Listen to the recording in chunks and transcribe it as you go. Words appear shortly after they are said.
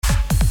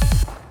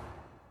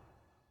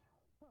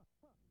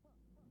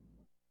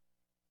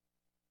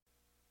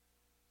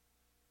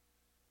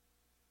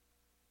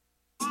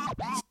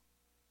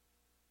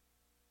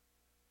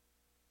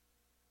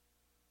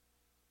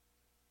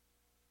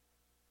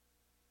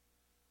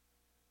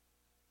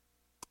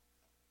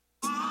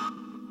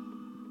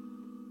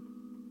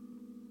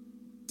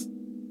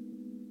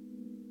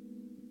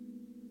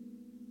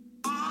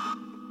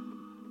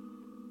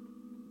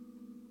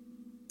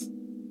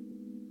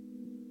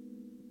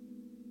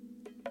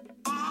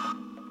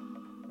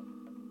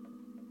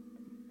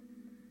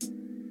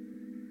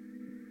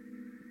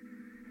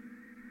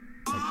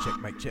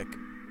Mic check.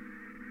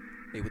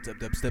 Hey, what's up,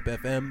 Dubstep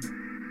FM?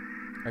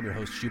 I'm your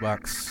host,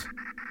 Shoebox.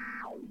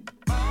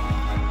 Just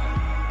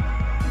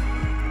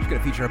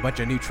gonna feature a bunch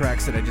of new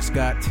tracks that I just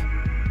got.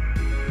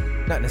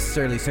 Not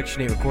necessarily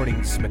Section 8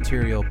 recordings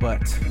material,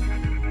 but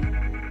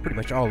pretty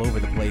much all over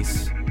the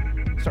place.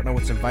 Starting out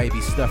with some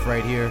vibey stuff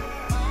right here.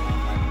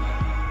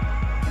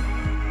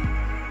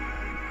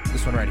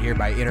 This one right here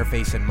by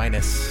Interface and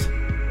Minus.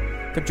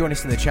 Come join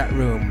us in the chat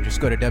room.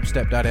 Just go to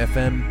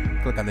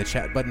dubstep.fm, click on the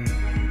chat button,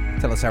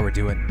 tell us how we're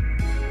doing.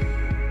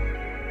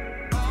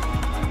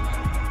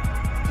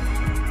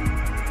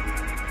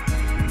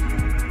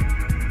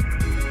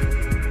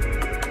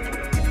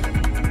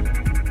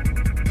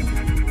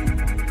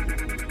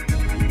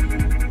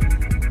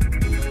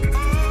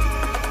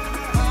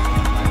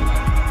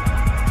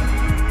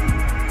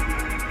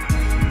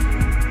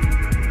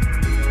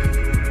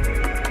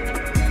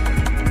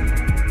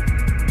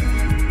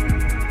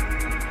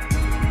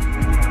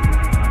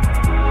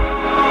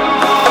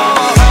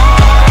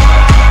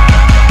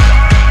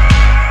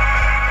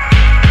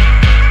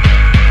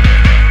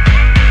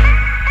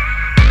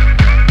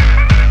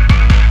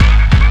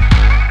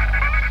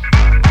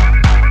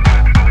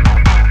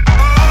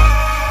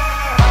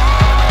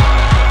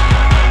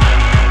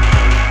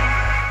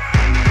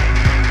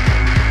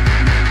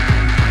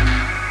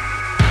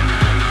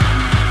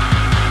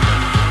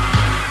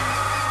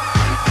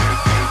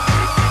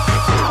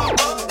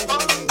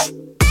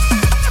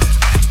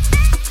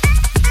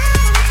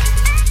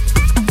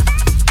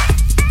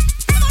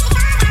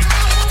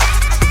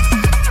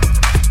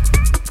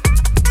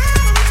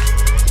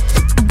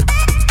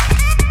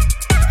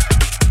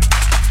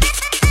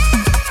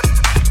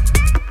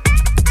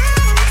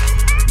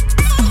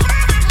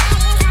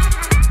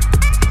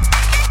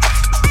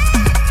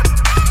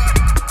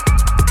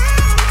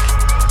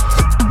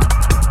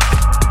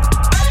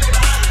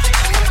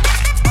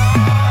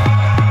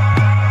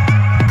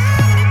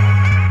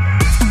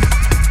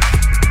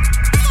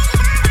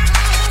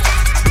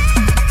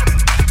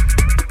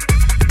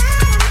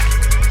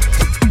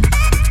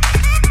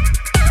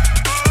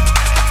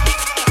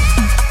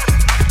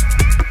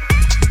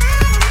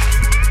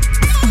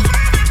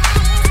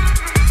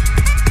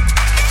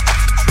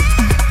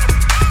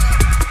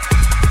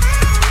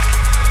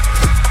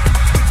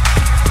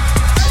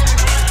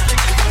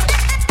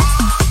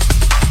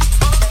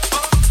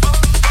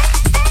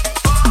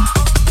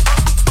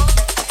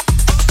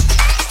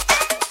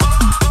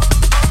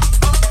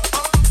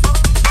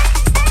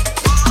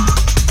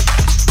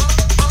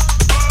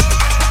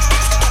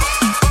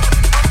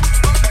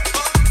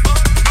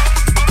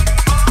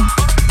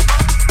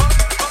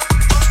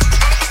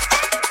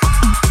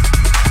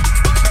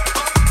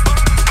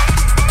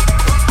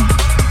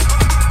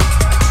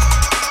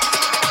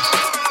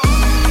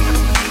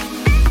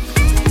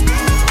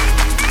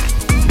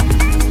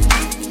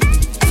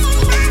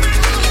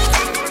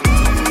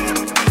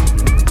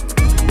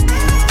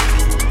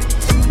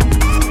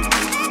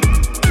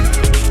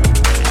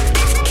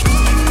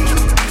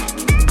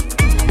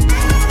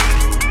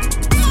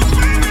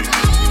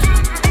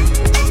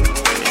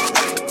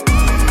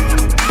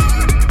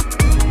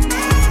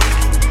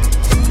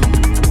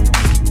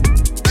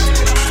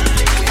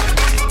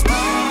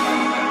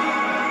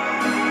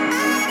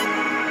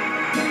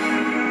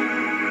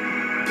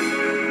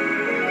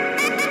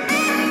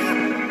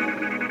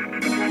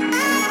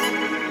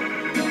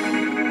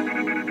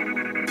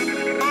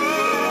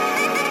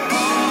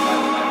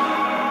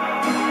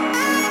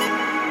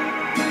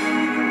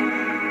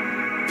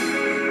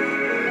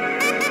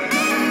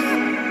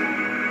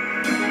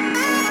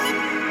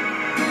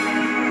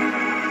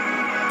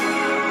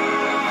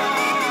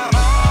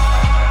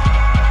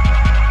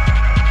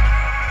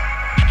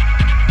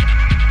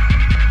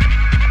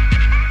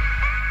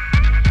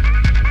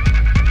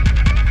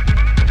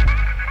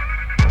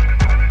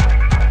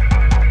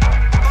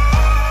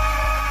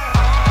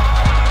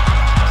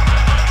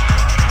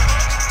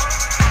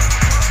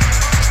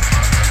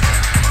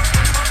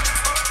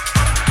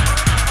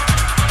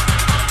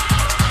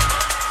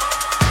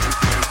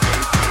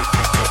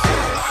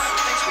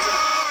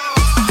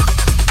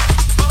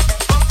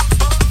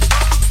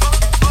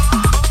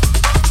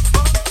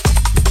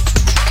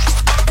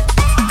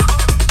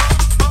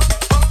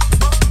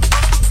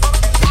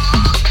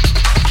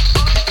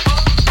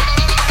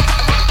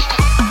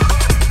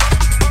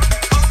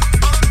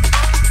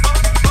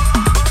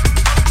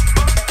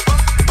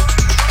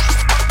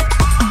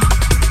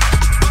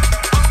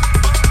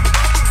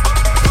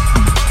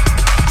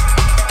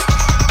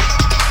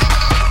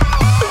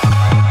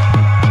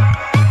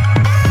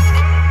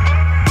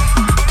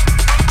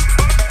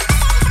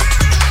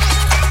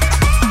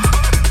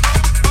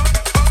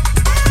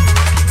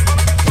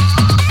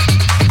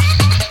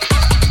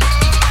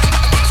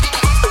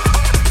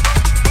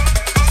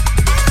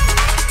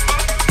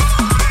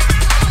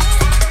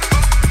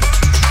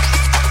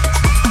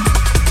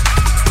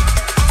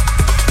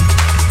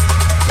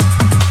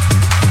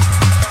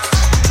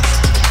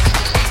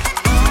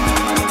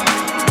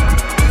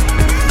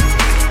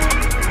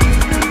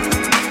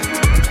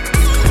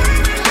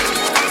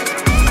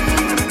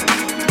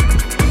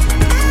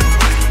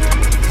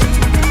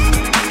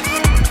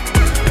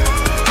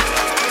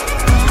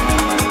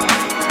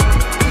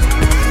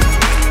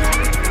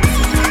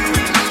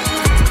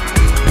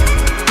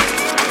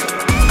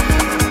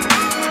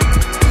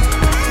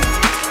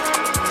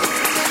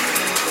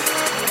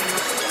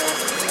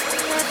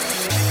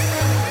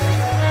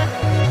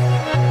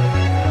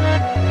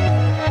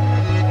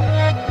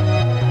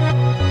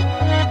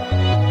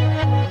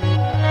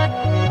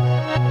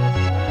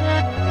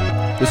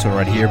 This one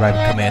right here by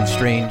Command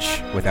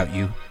Strange, Without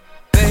You.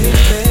 Baby,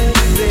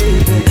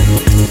 baby,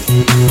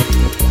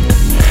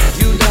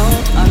 you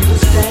don't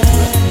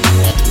understand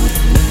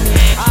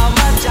how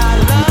much I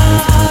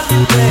love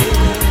you, baby.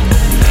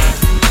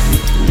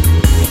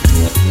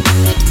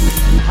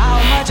 How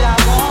much I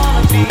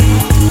wanna be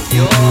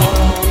your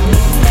only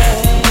man.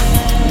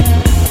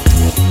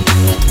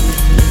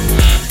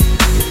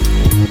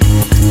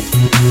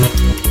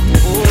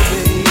 Oh,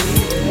 baby,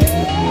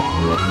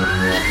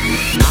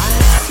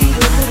 I see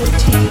the little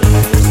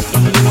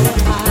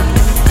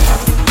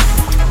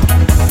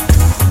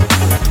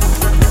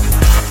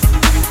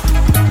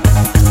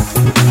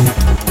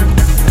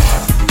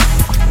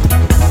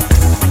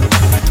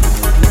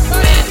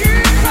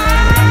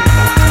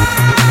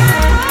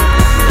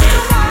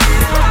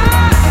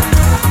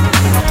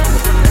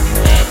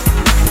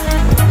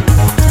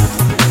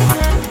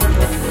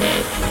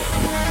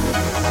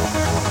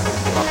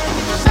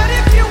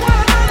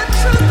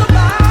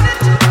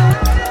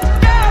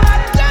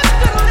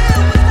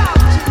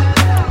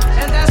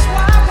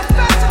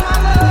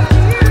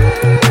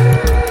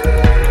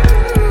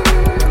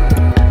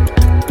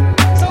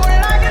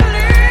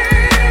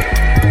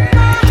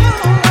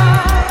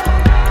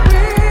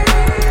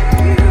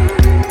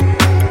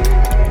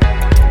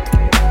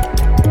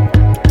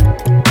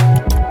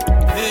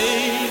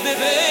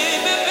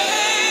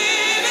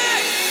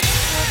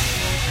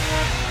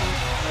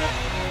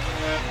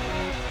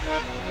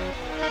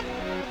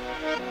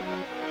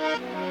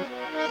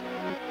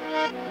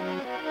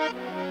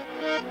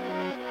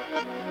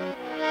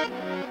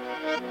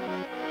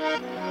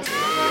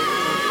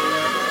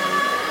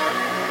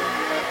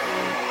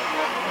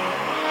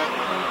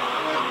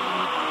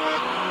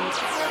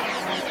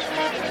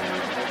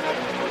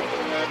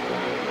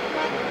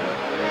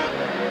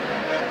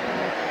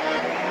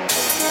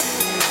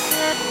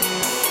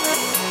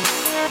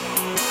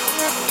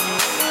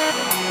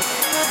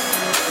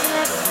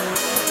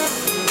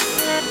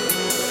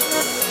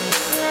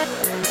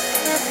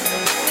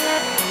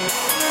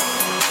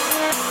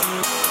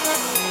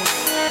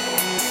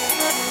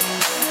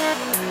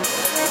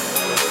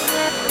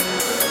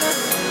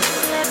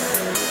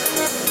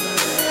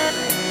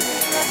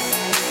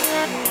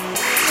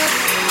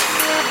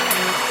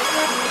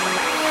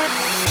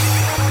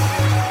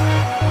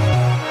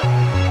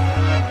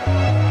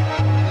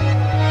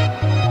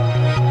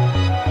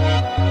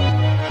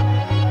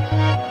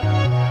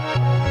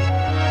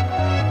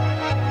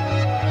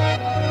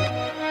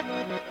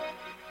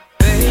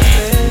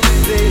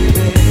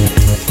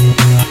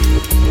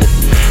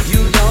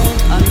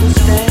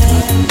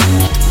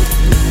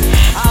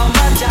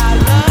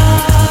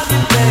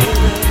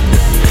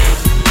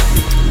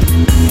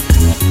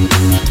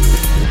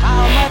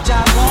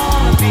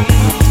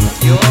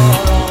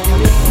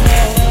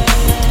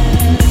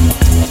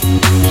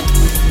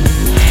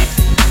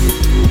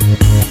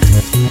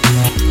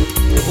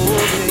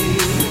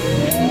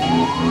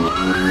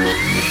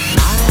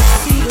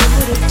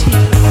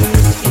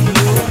tears in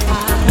your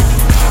eyes.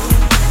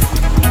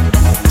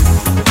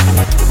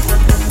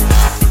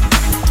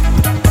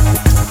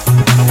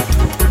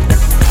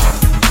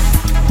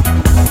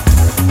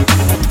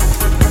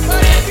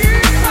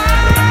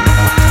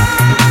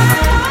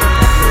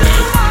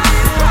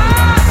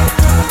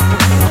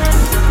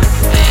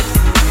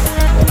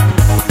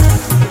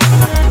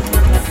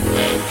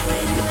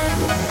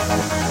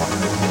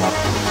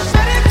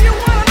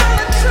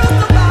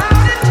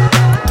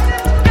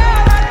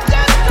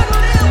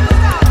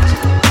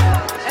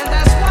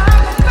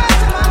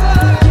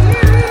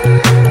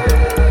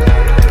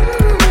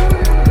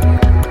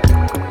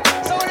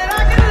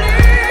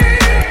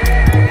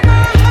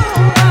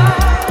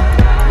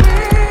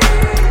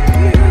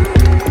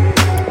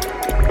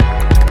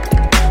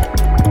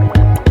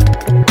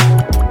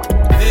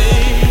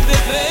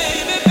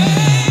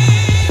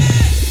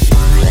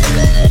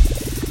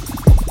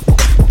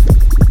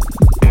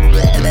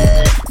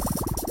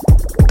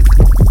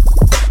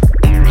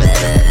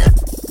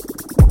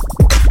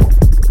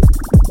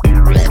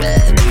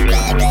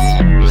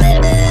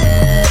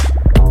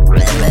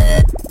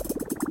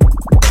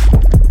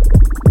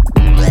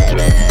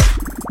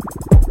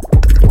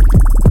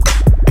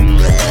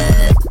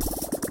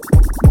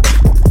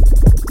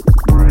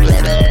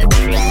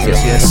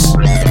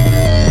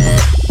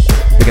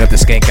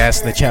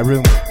 In the chat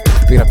room,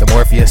 picking up the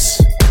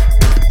Morpheus,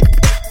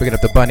 picking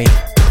up the Bunny,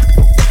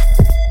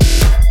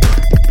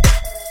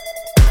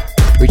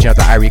 reaching out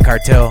the Irie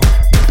Cartel,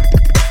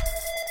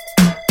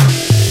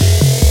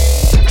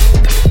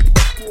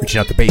 reaching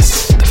out the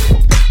bass.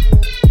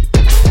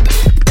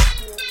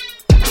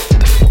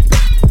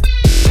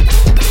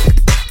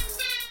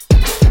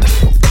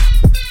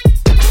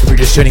 If you're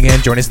just tuning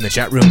in, join us in the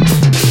chat room.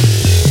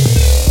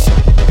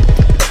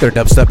 Go to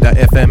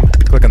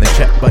dubstep.fm, click on the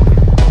chat button.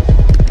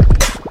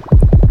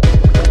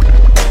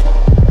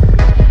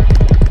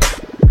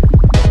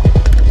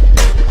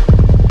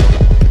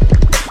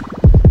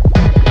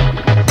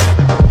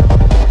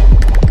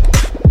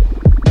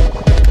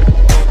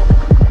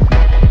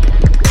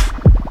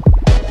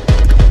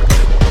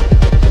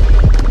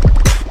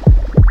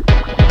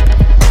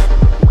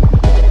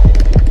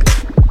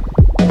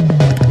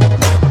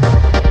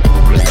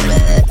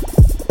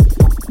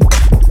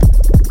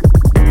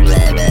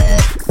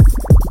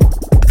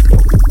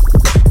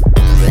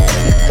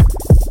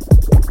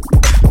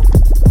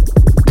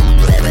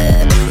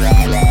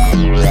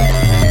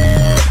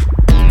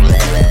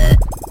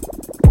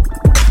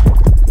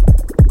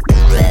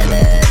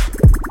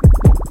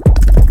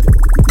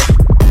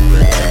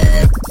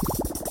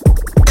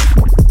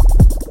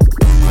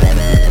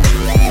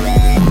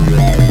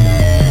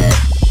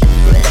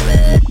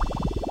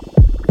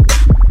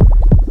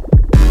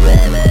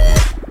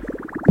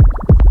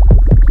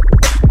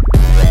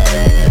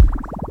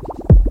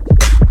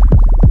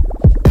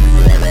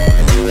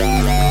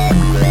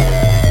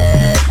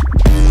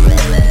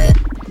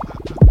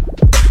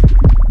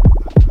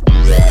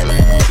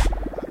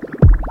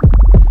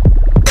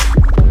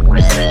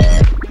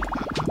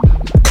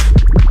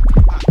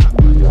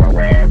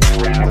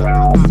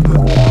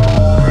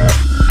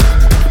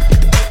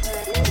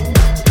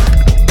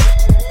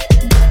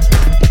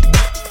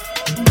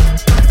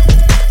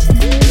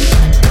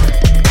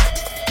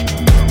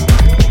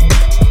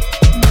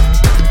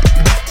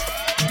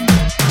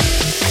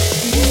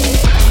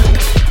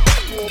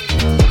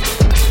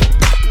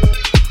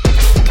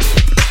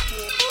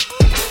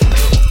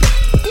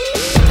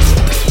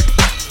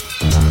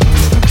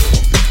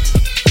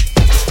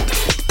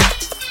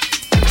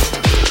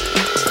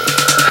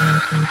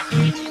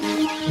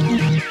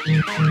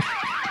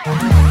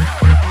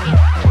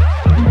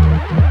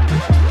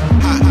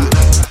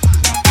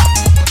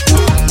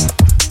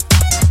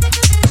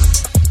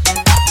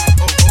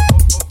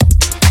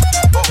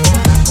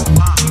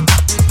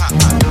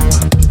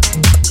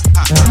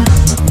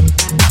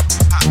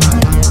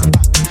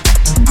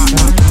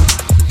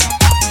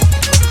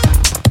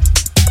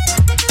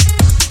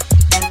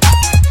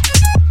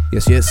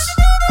 Yes,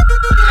 yes.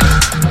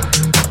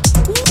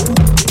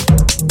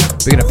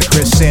 Picking up the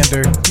Chris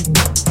Sander.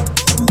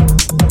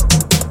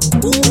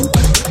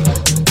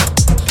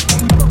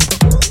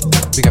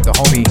 Pick up the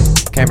homie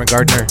Cameron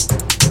Gardner.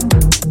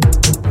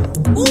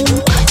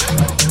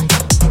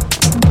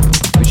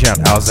 Reach out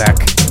Alzac.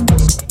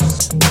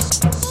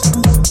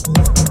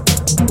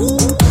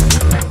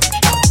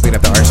 Picking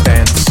up the art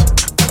stands.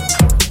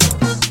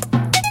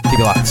 Keep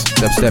it locked.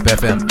 Dubstep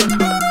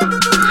FM.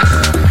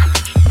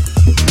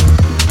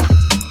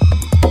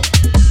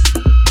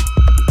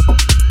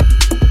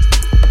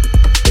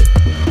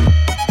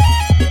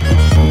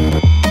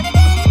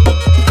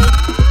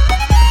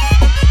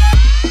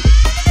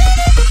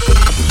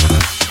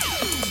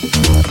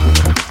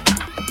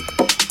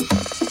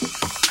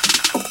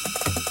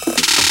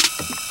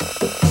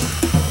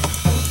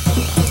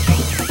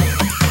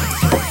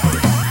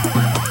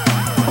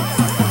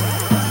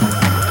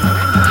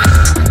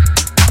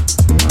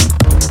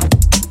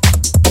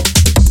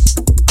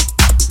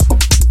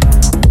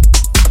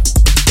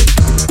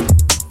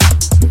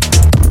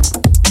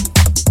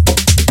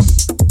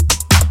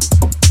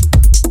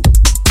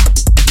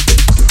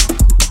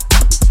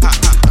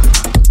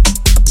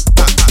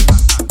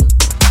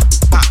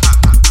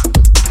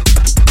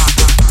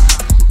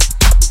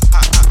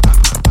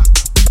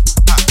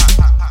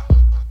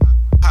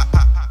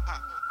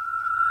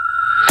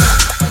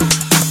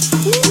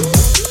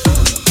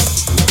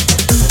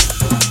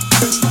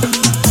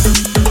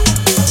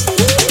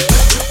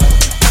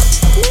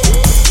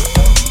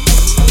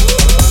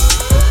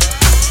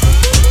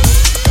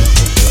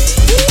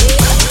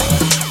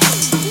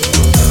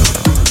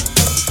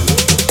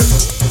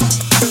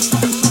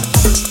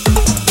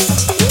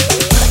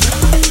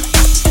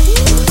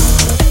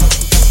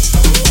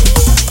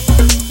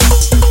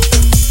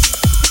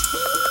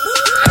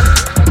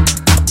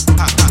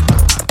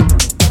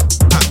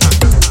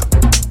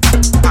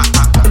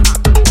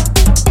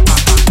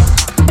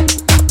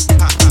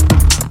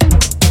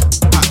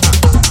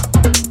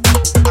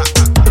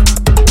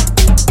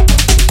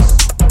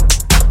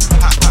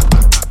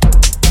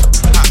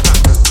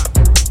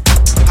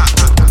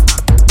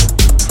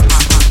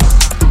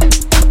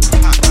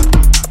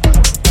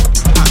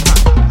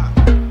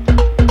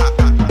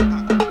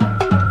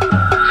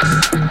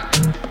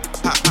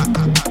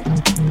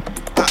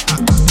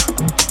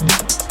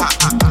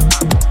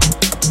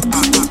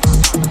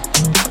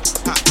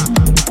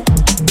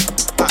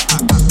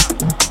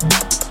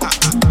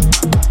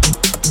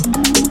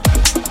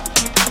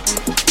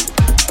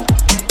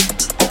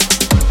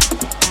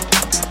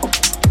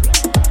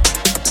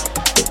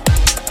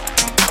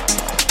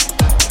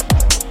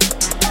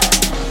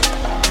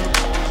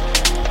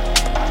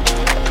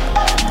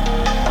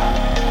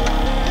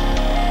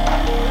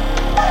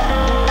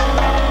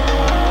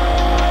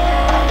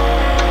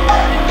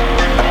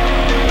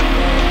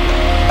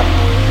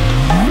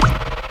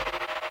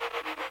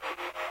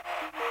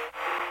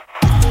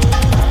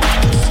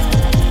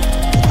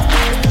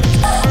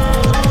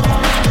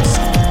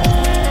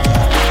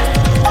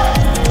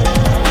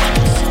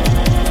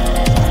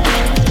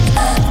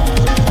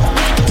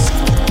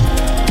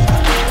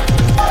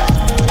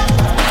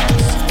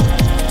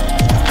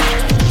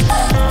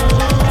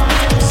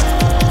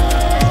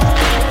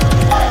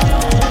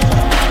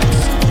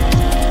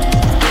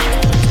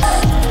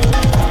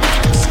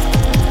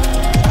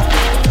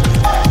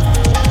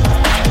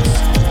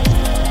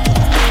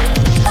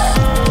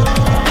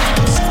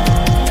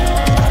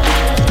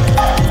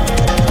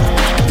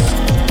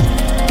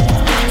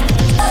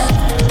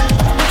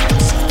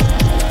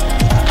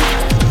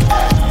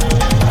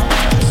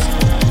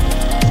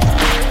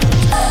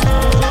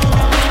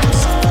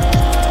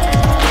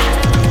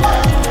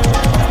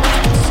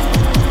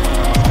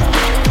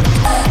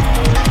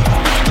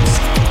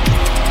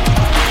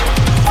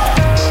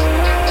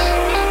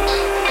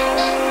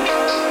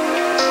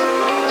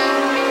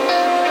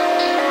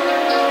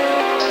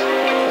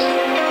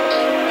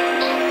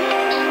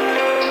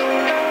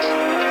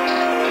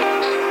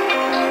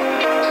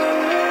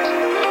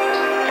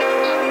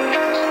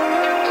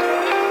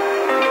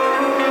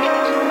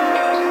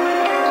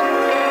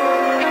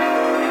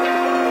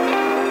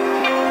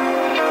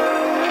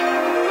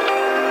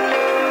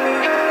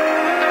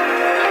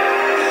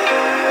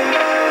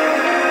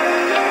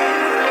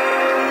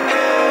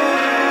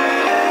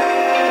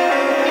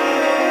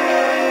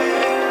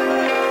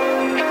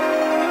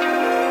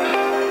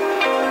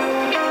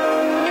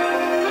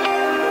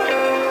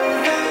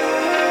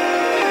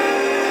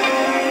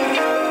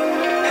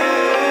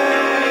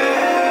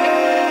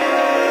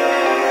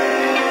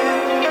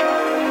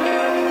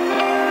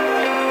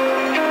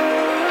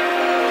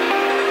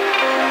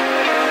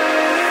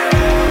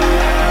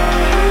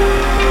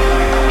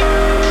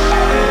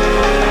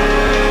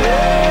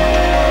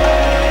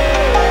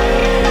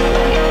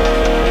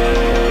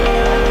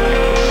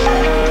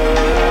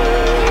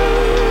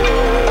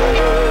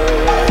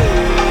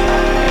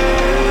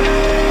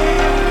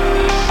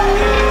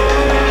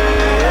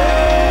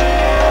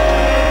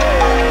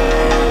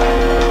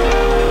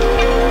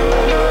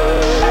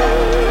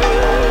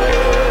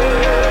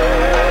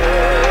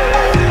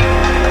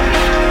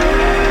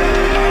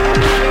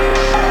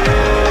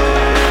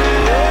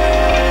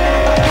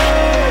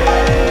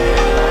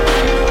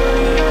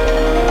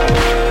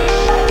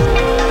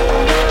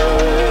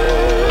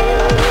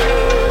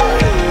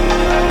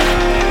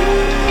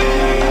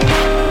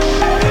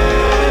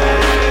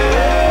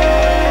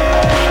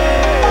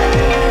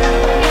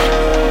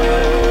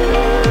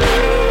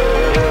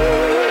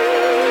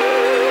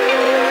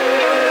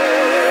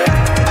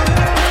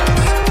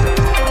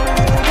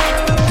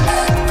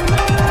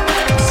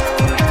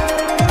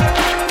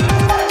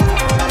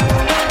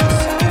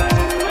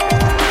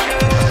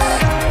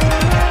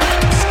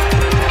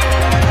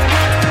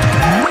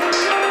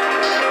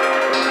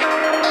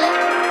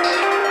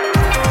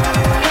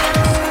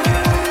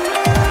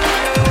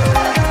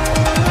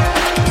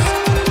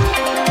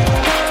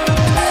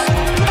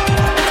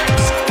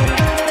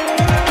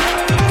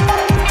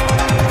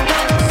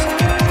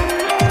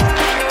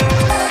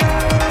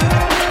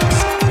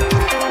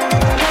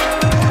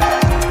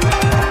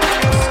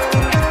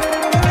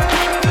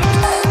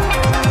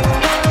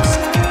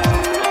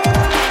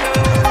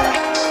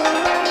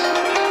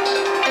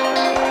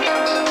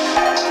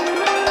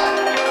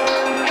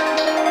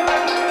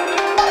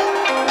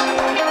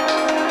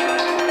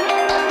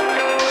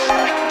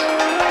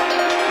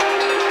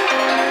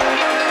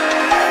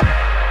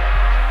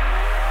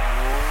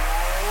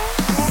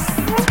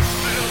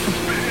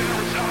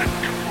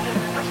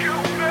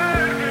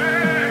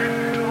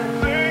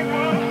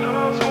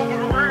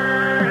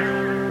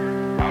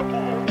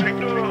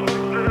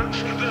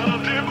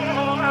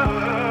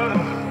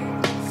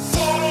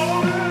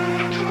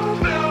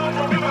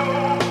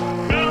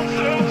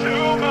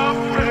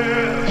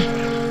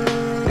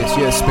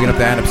 Alice, picking up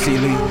the Anna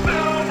Seeley.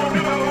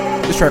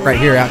 This track right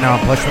here out now on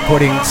Plush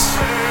Recordings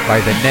by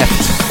The Neft.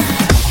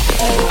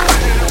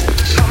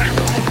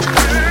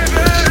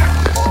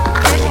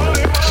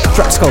 The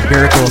track's called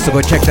Miracle, so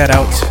go check that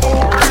out.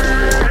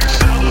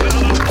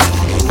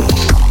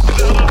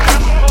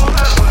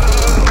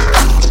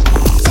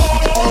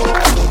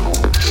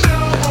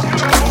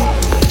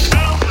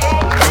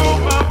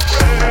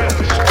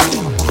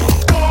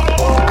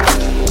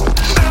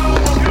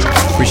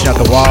 Reaching out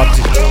the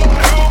Wobbed.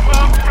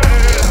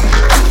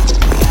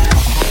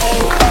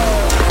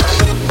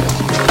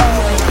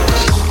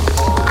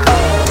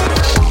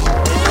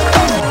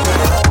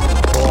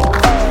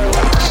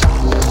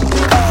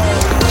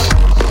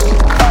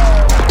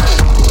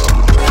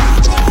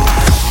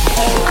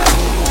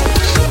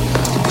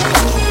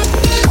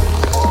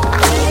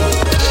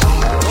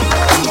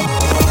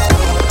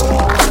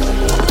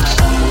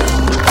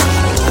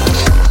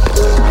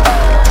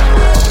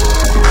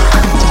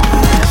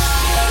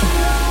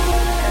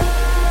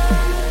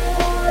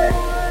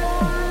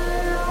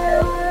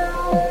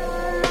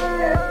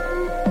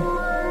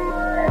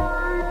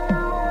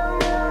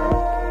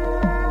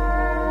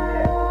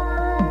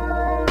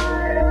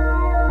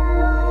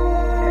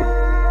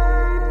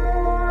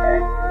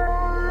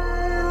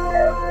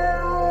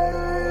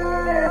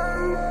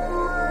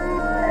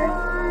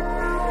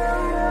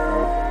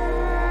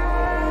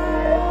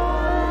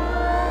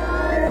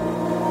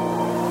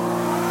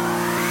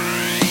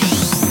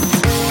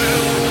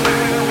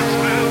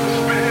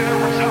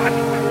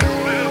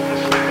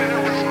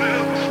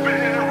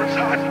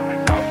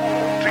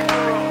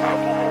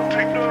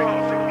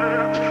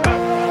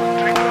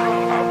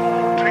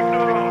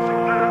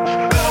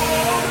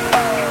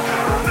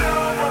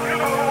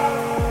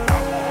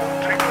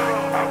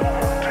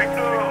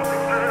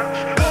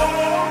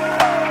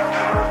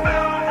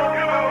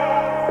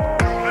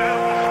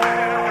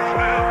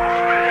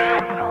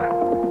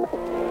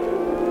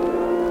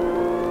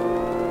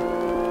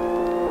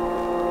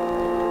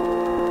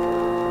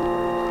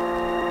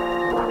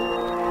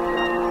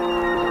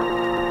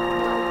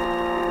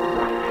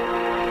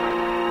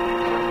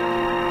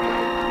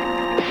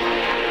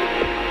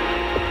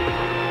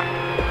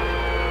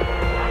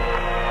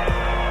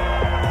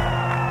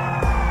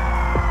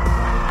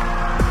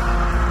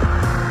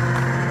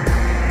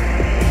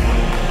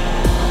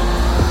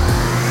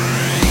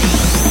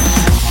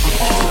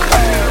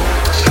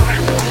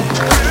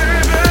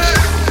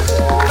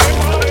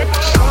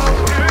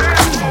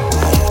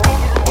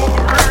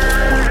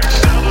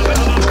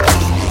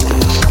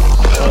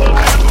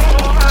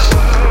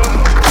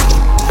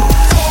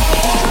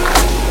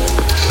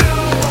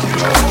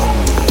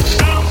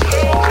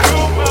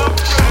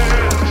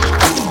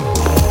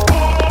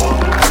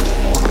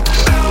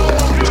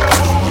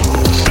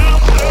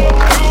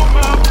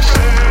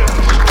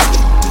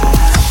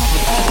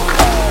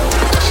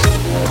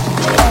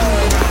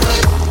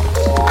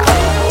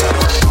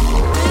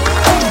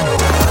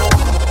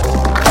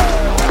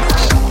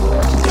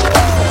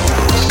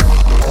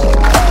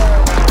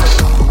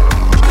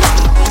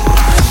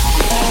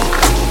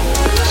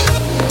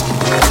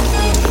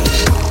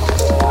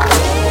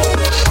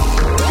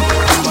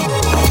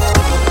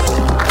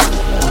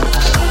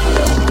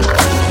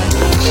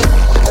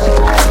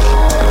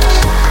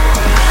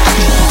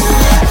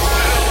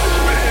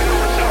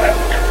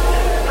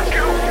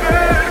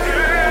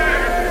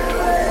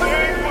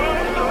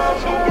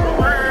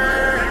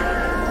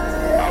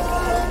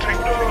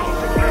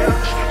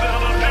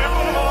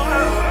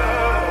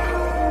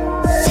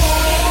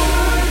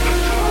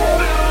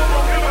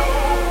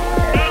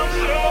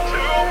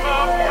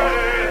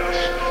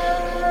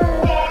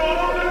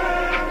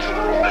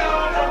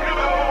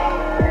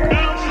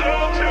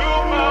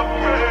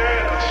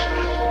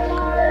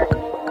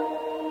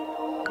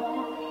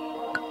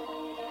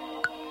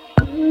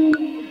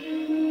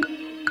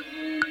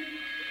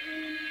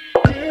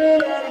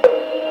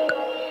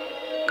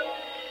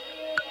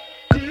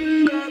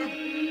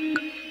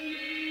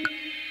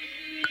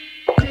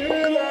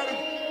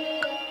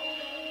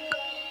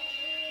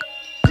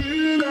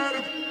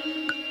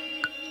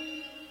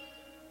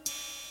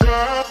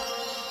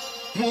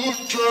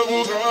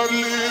 troubles I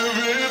live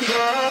in.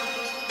 I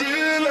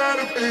feel out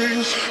of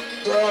peace.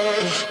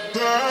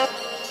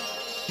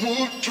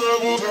 More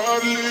troubles I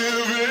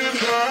live in.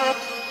 I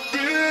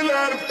feel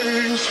out of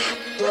peace.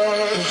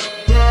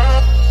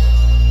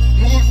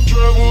 More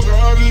troubles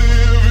I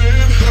live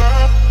in. I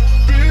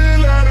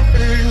feel out of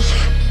peace.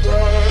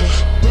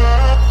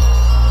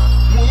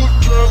 More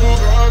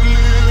troubles I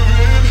live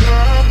in.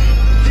 I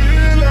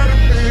feel out of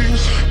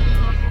peace.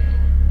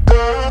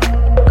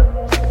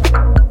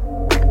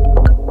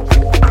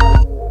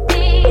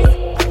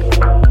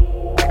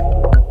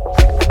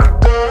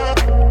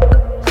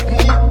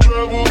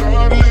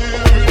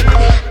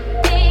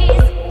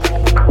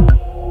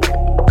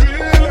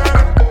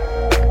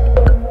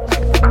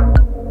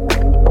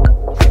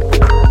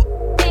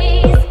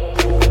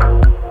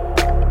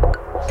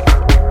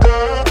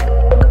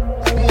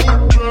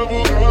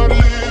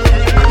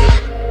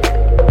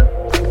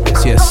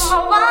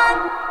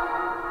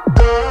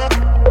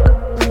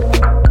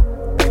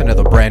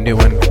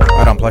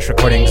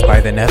 by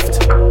The Neft.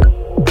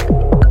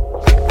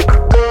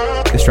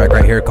 This track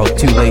right here called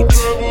Too Late.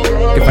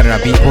 You can find it on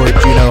Beatport,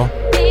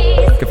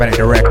 Juno. You can find it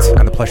direct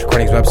on the Plush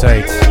Recordings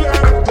website.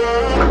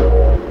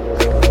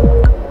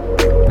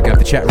 Picking up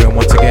the chat room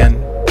once again.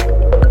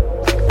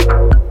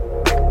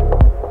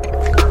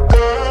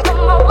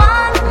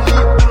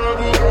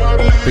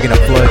 Picking up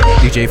Flood,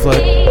 DJ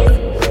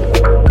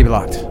Flood. Keep it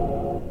locked.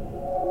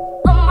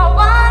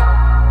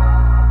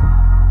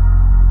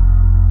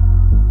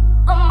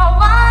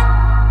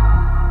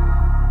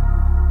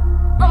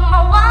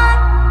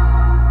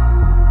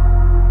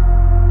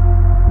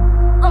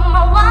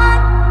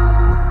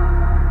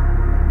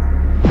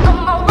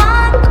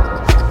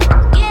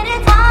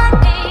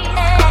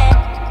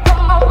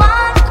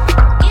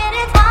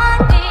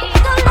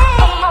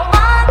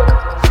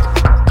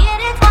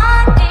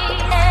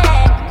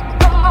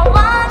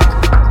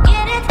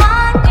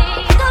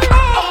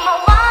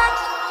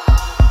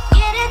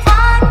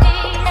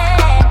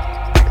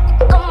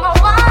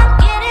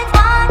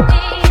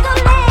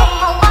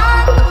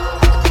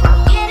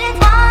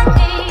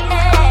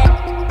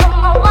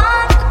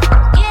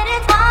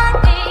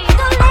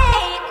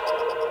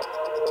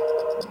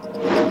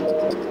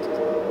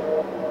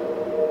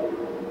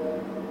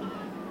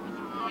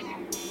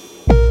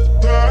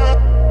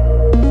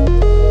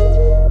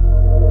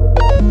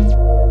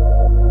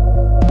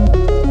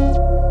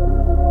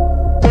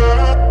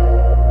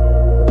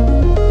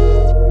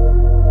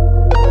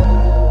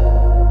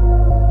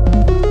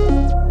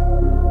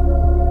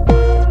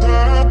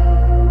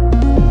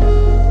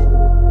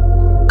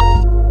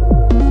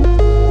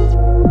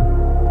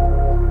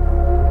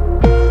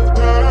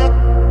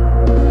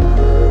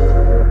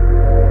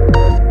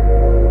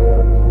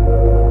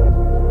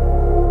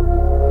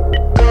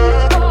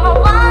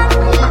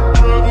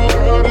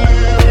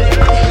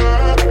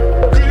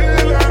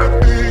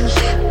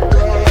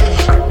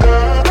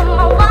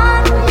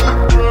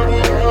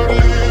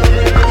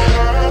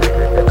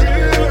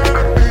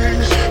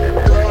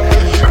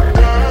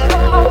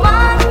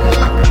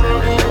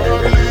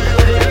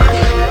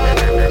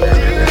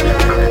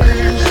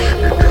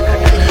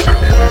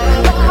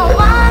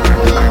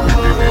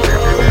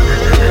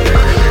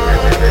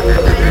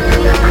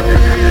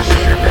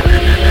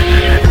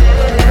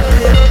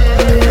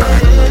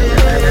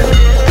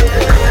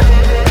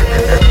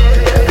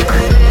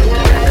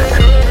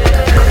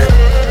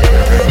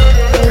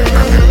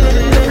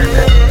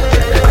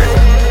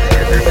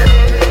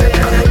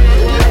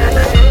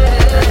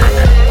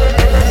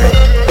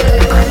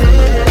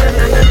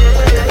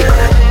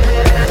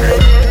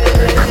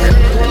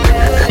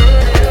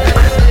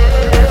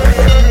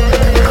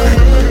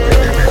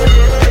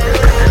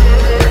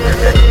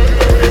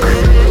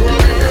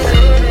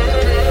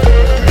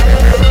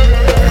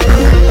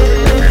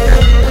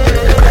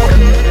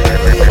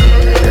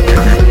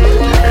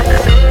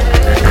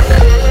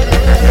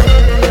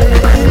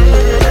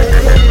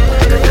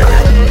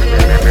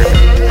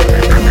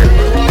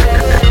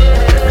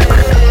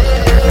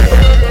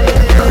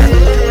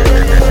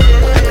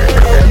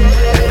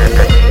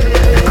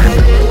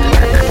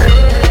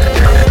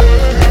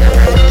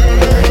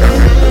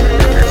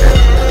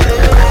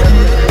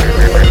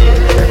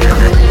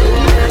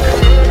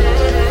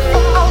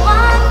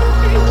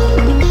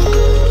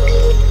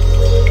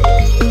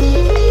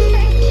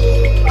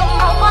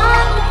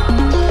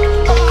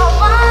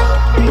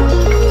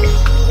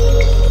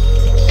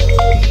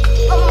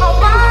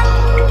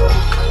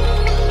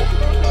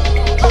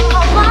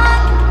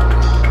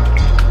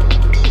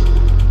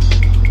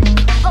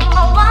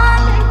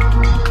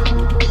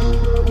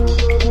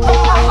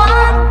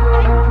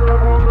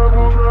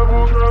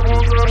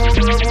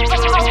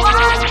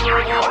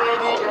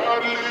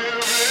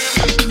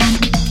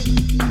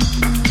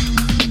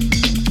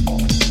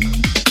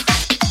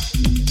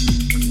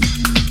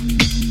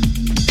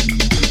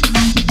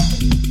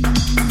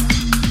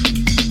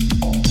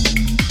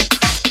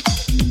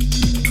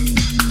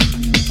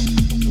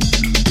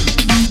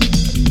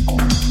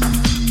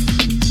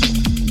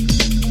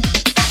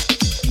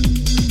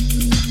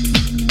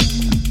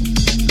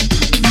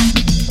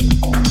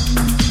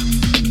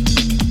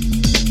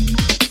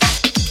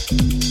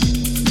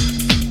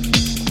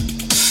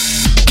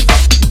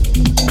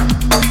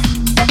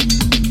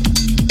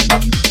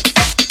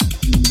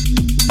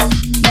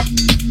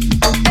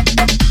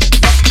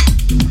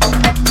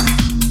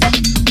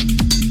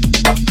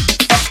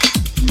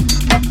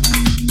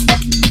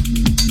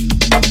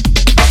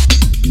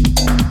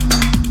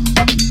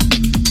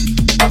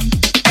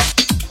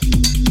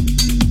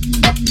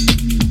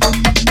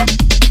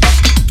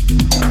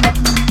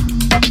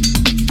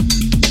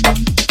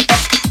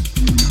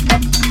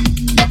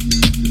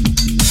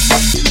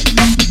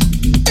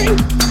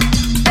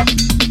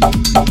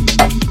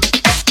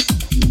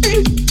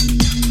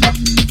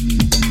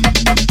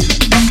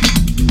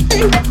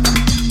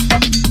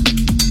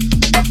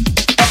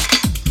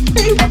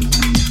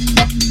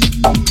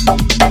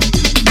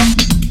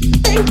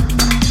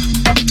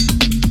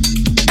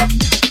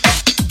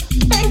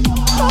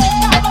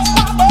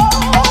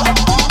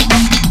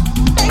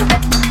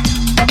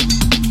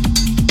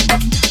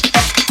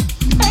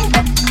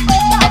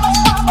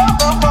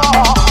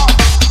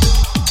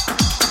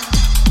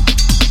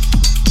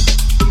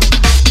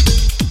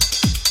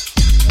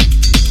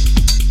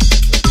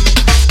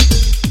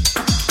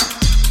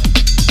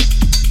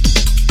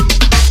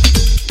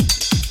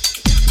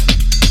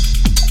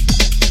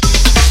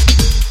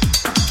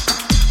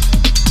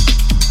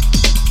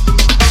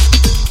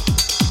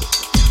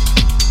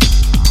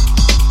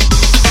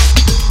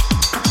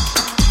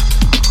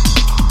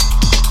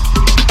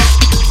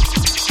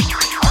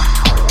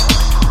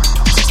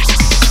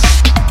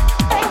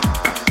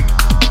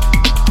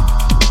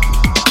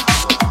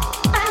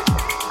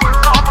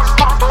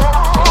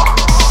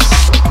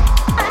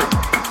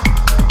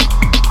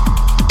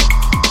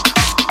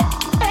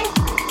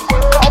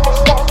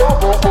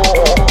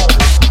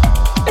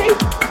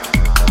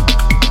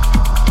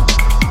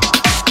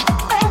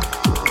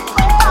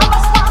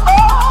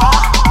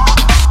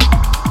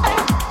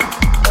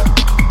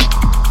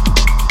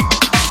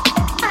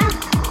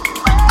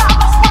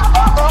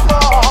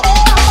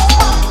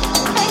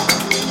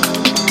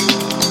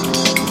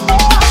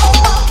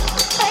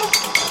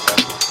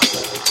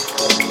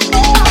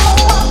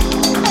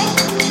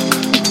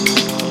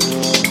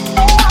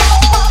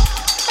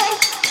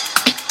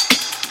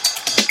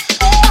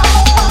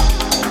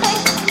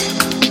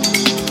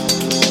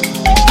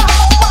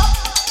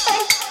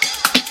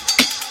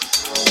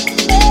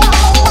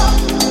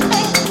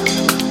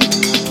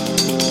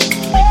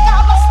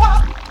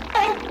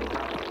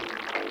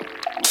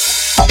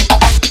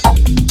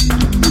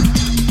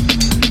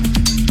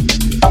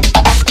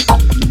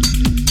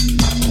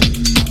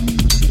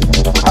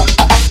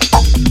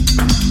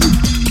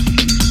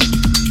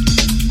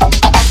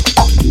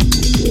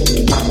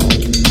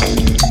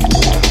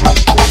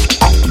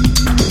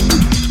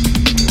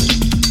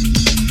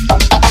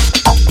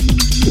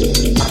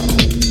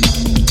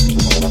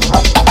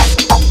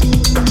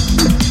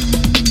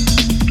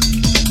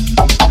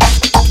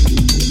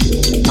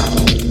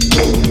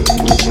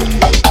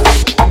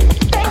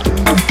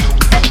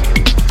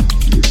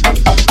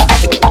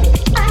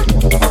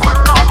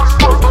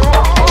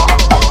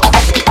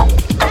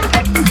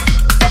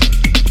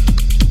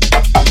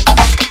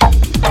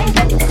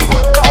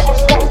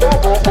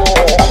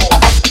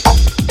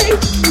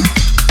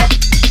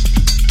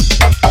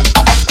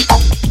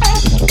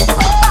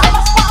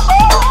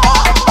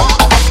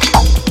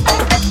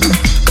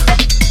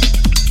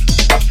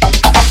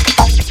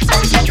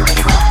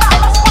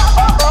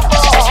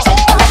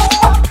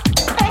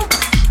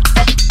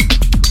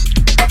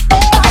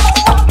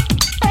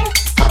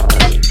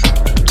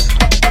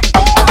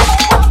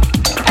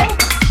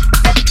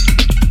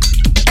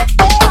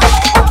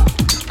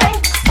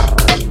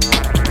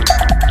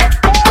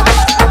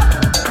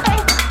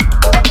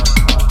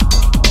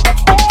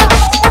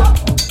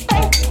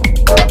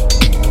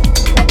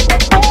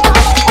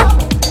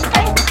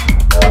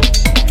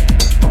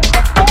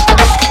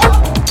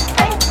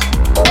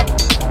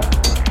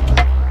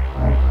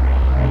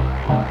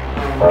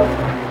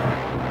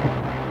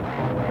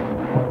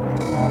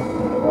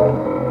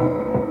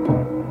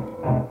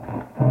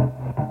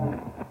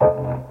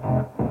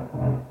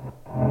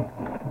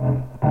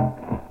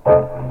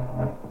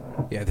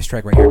 Yeah, this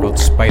track right here called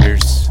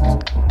Spiders.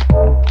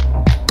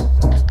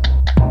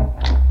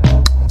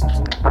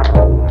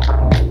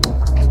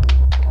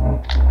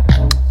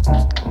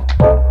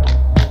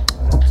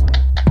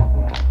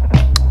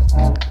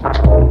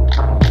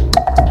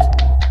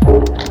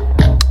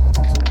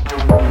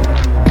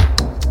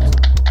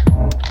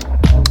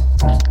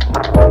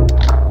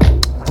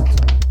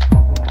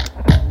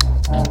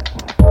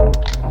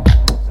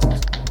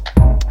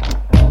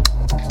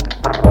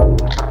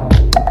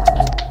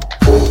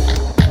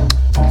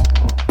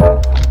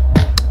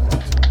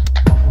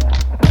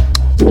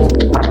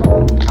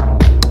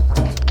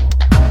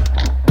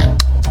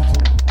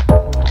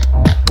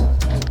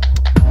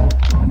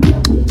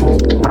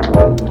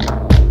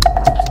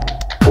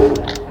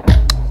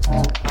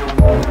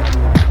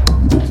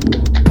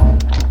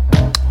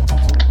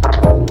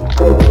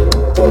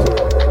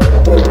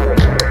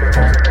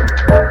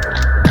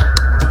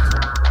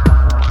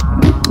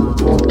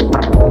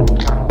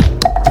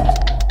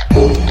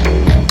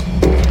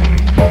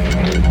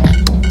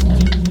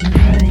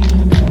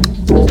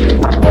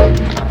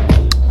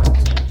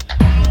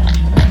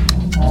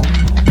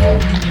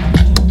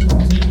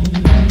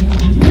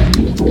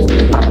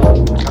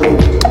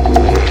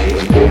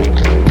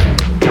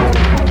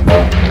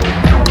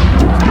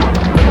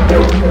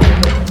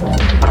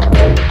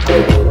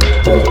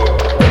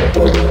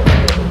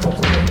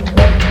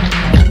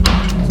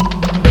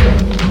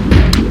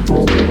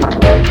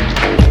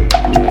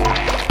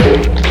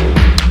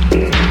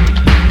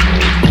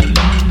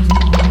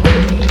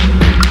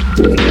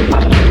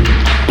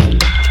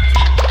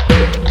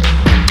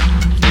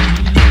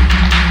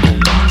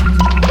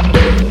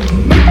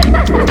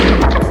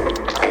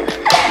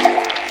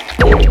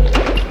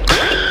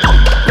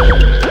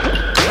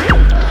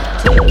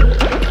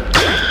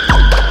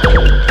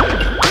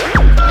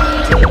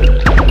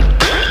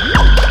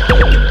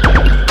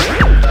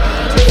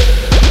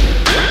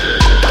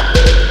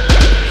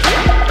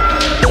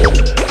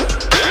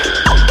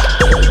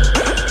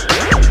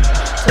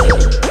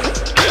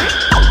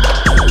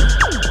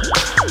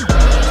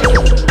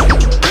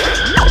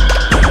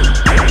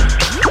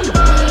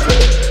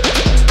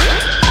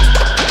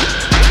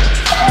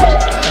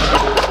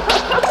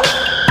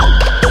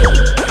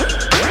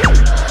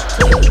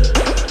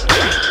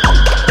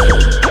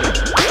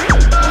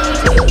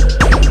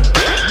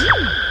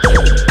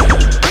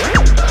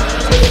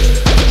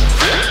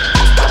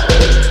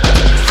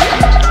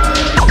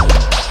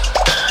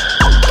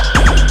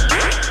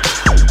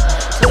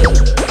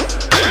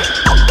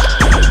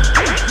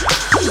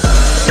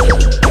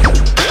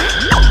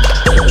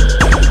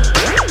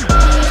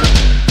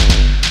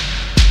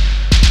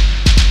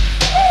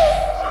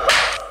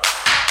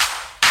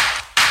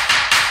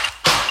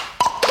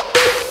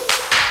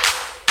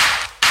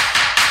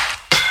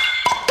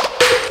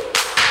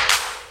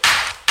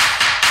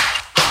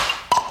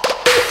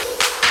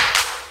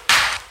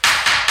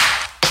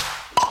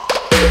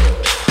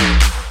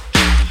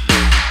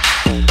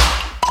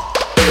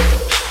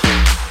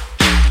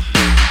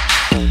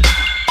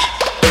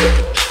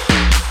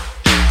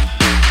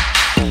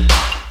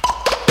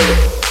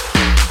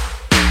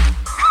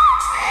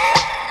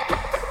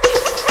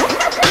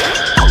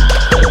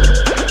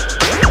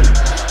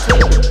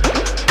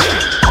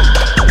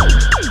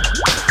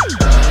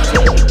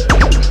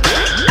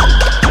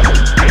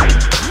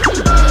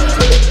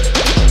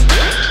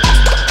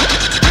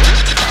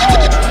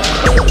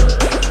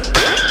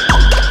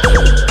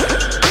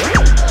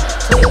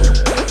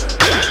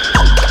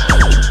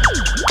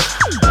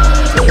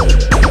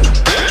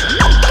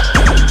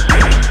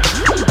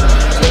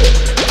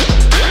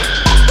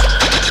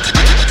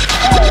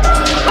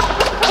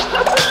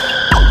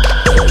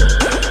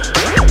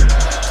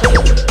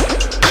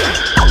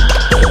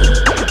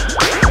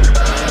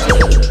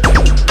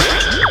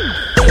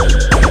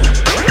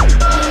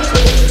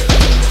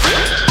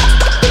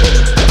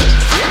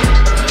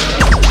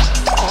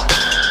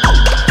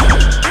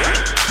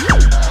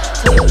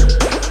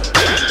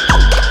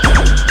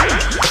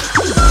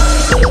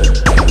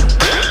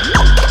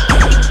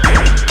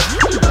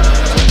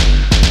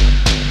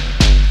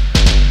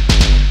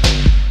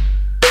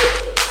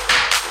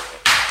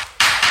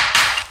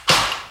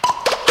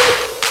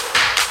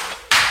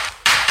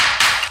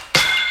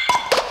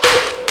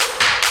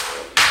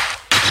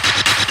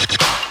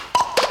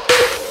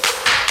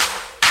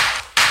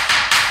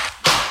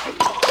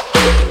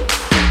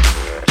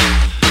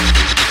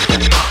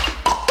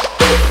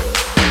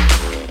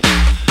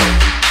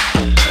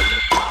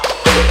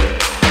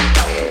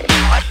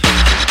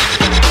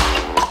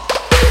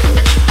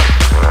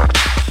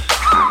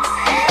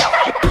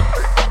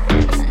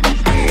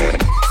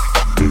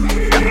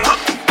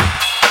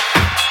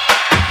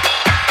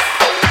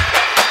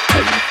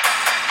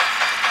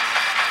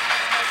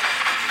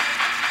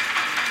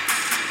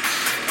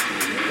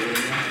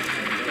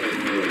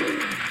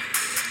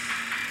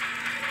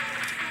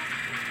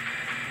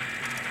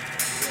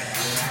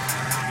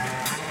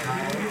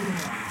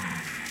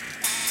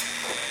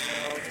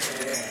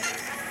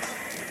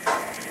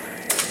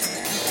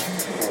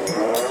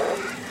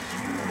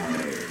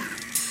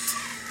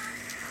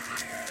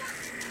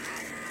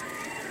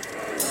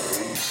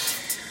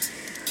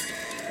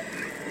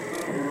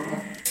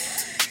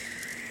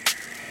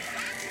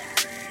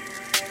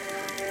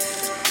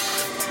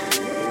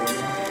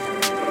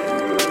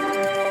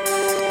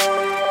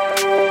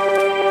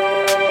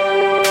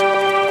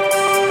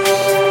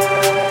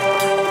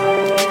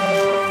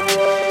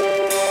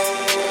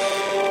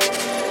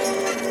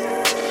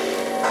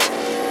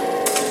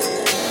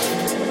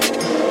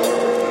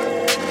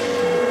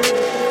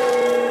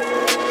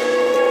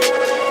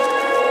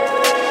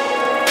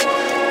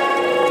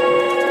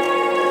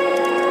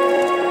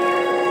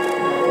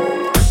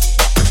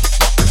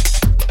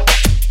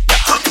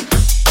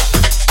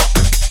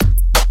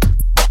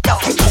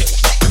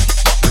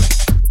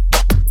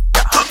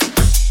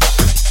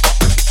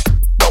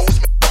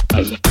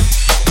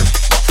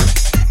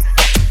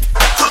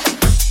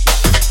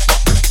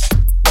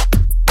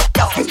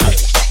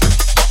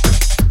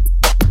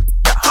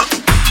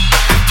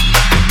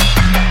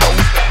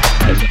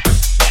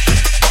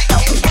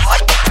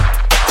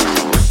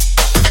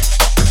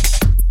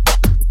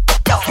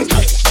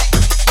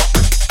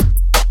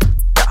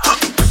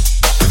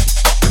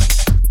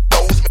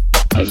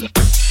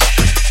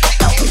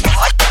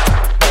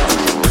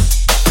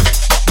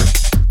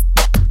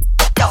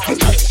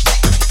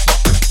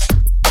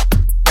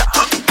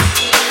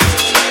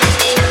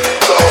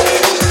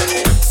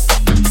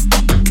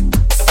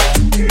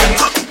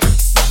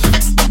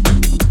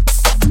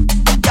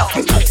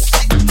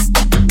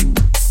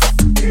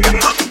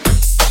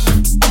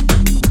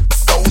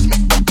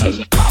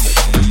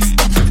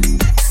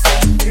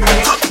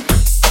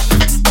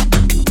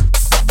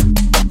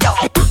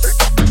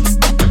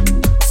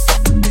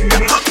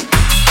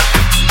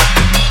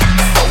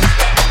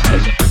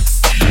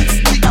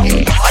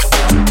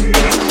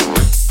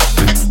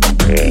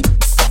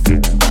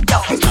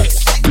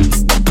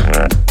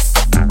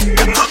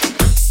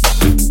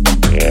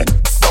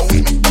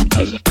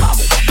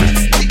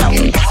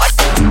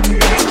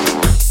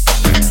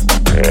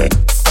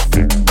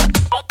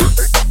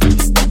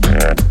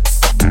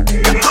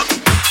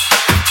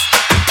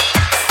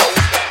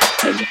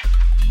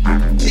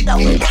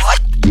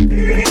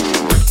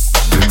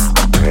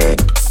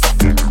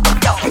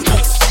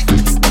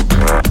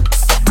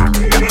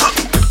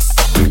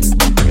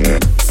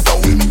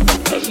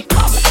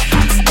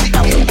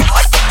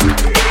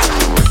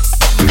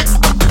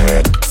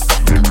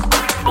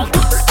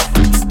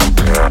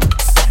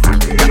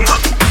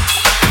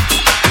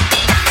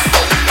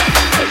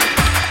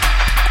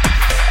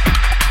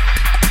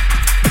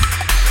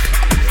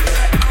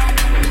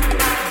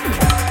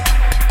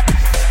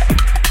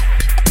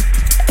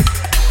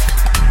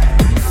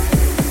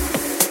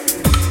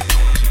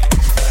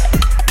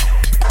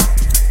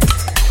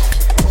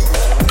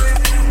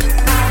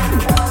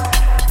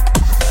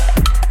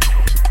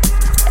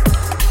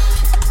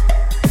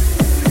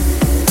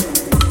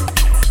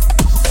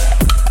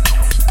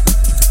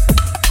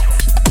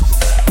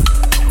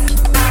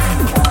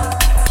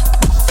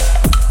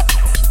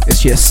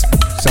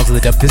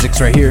 dub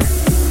physics right here.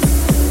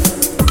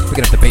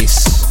 Picking up the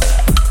bass.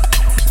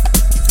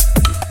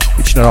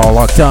 Getting it all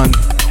locked on.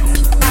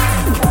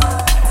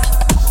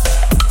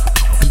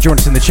 Come join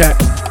us in the chat.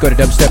 Go to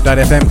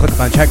dubstep.fm, click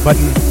on the chat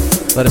button.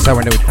 Let us know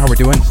how we're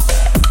doing.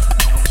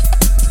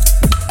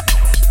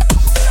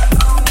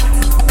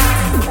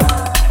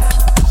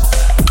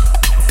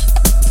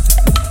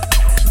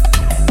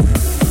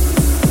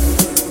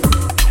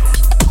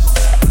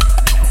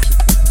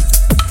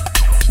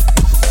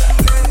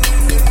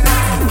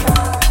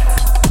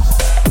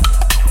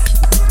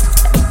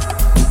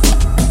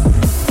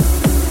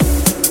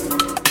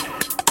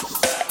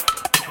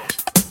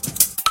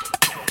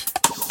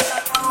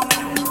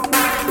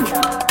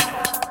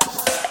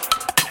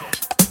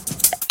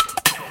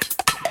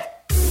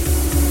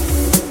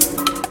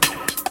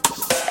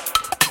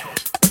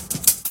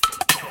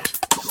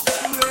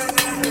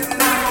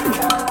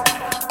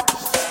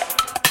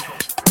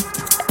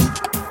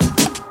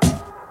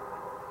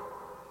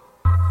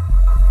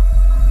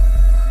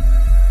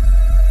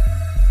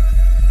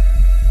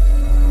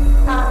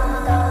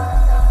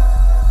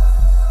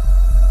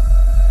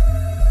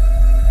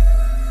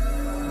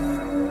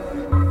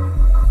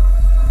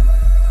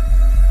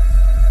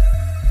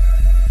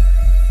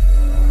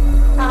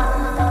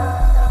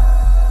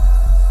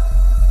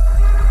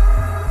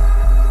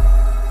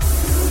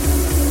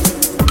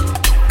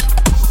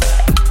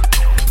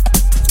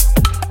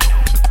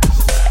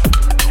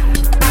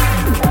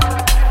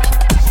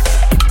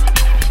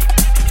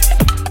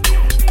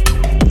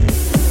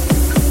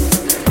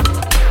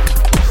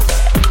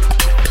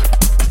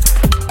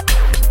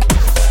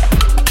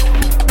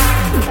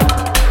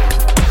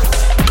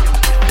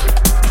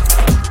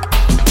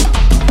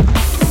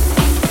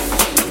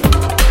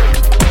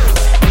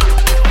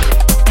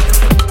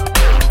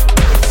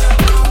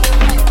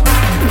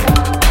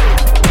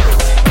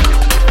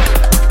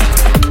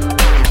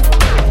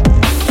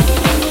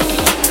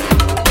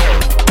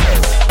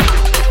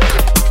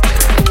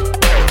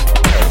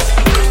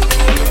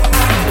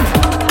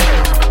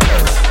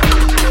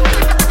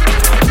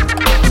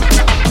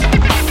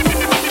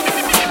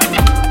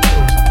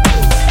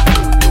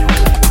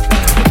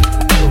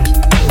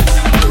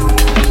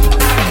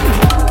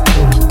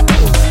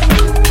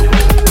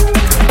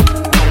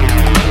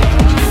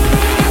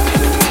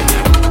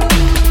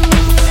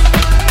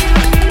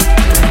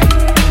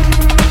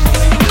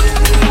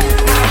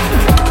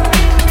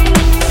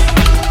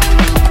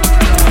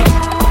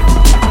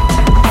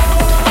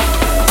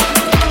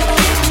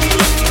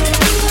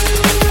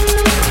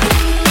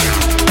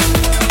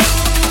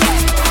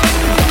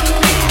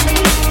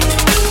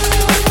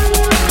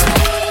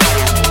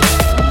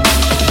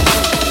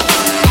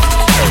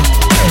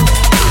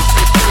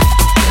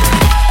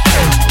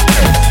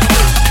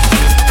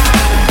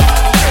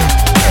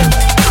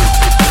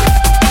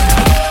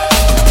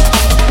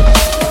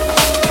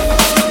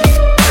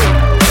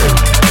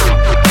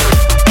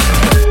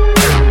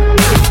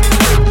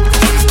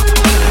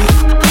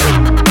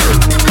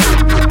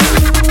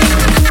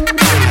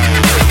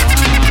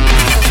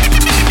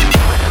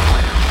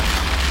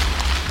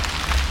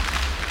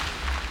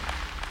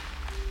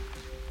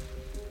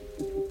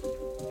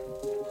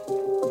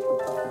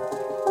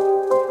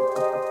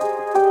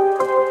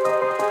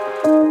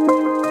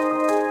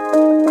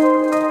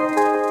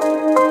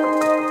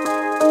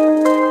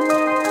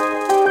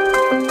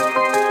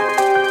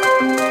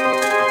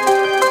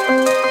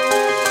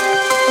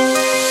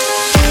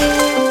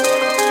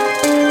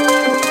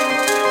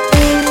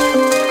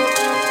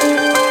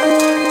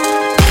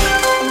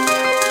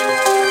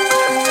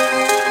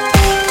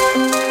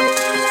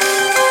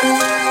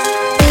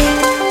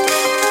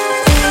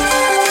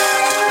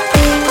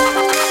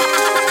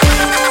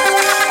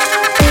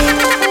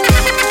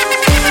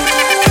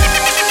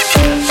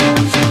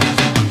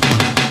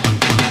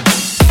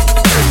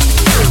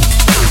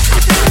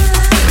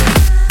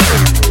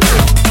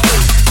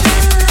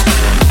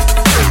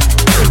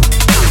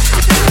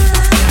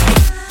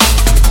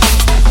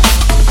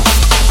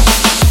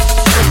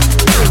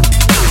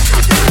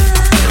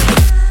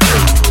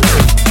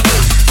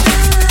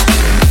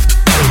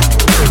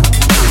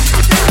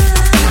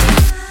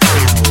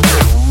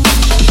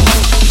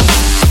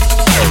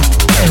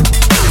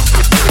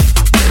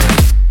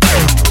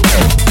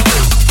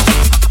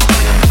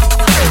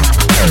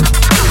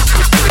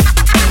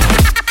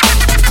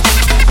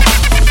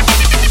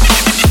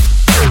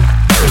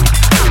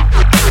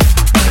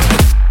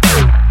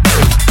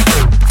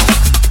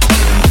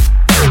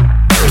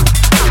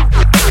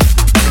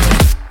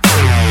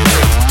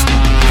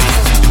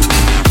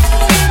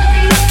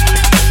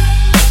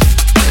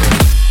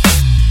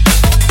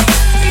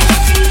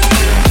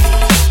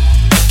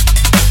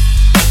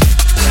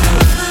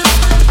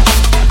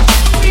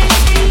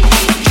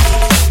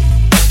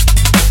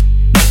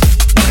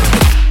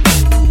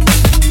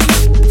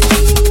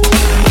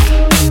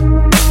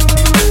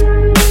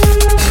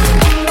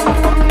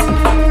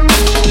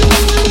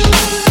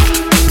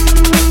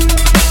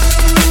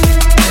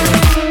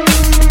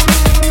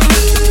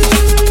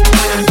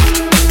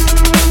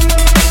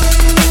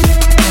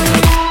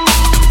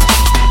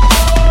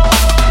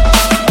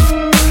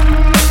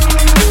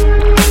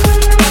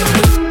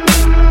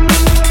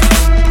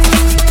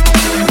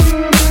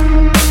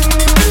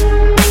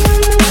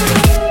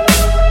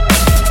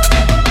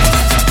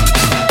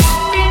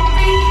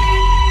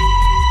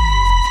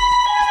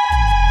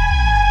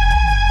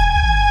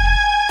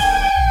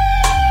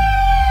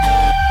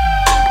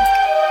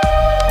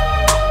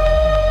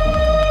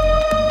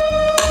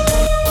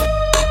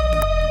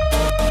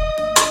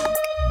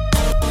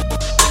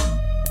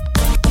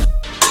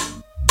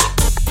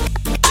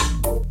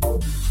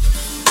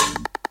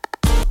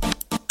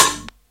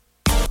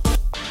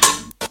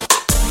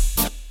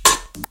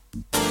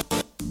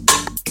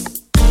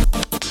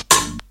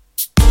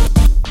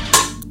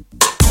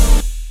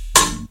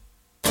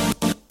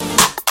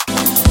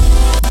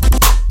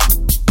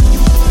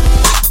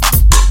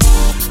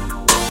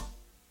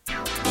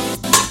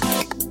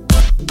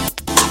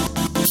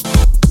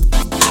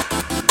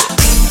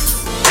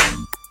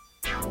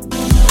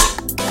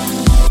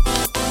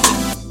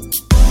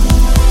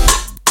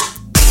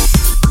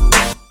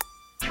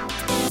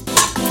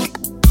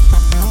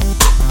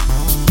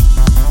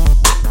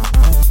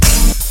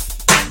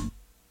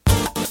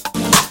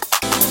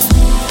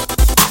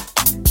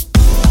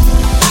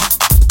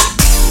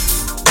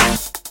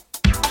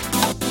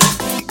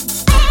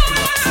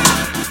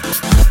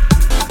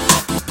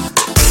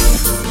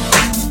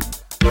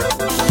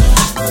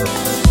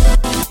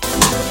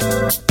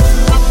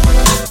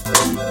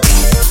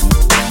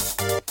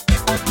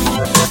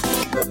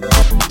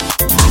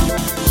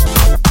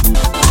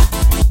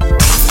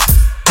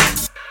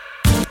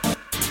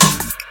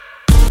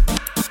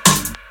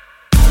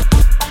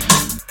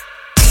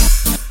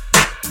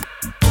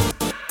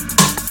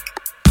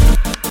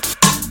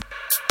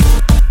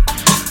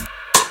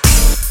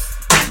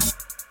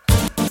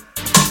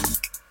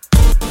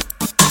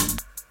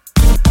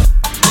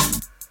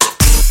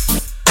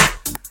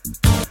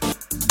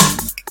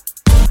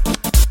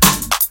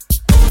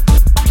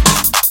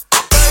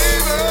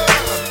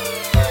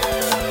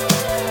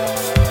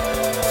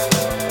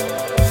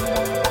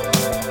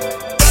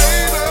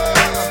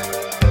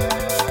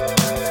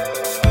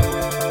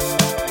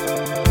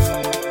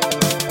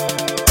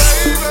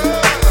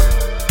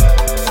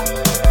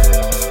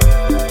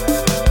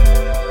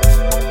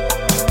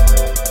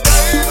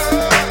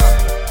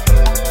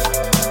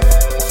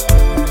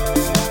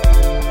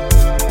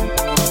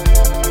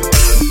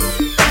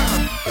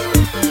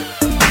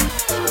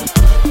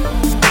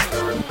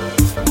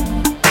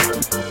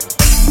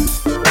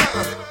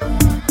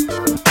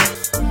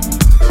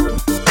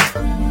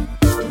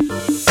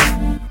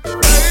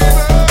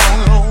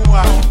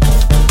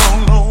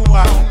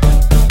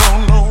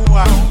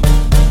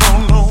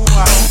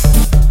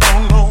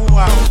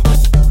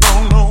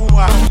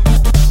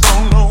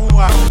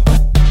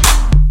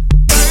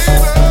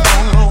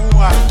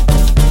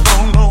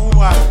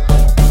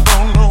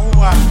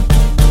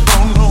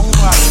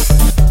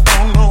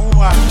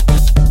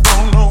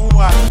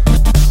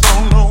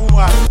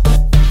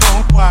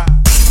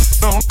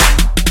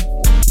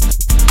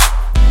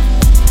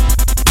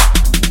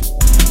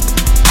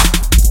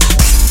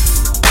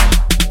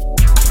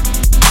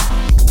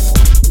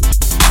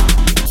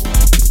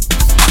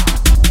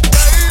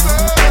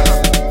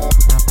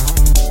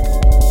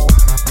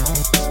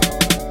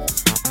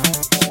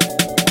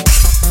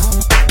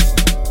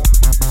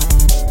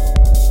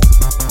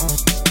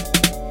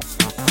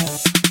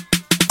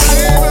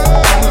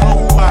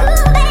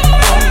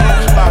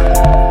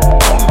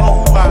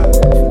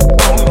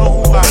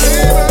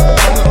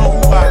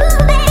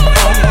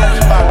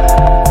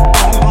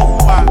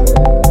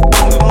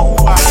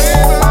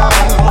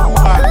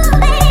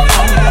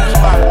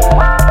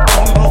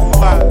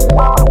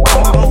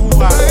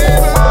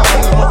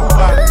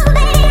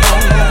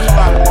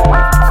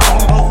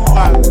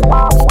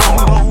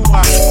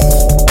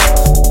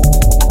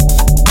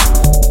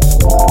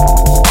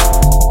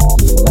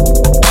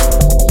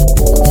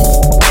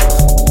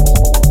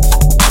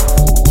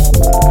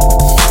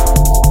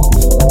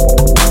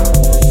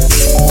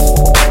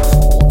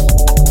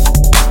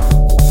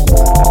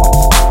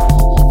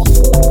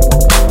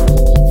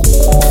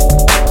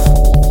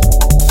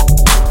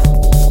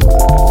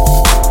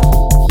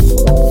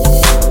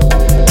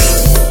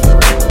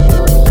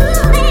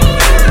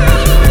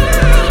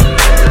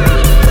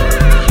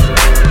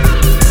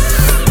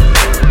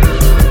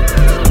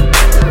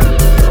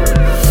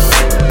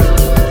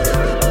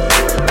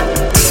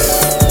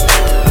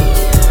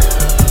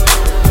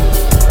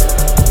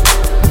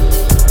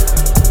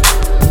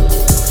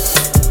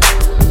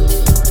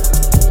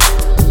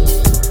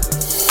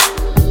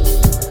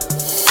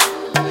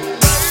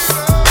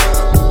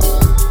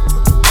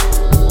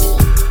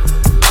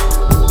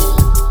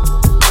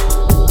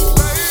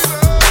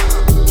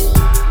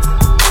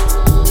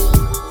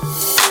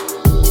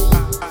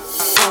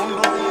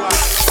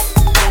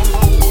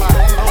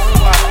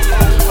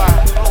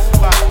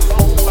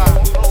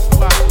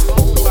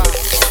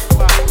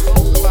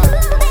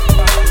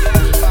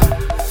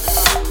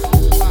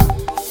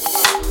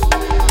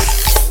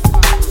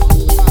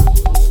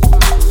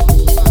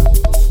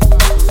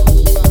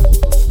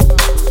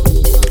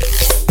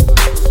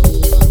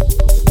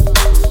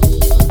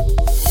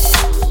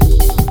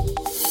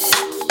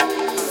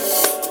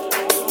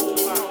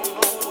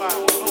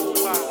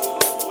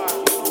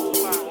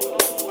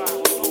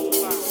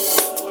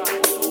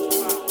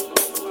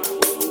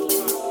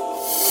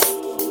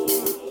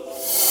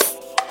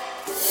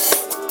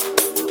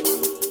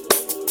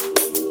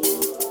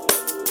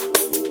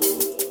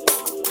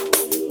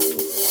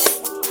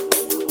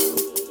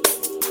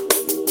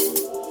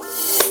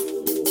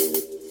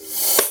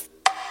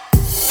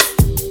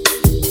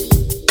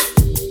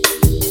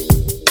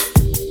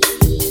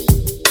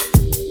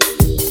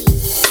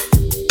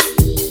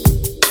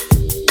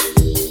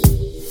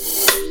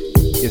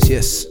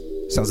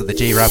 Sounds of the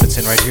Jay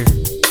Robinson right here.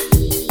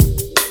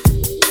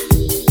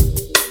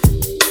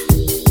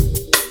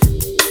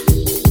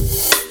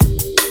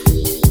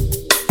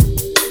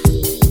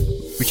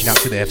 Reaching out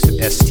to the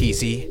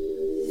STZ.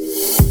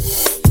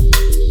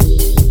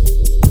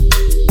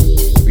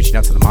 Reaching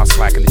out to the Moss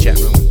Slack in the chat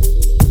room.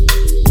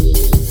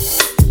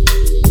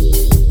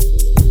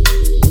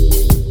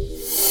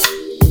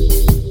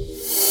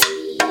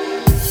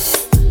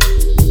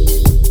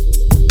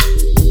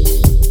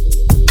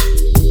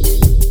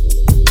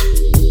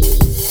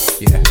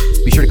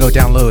 Go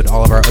download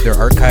all of our other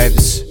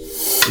archives.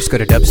 Just go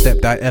to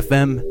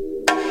dubstep.fm.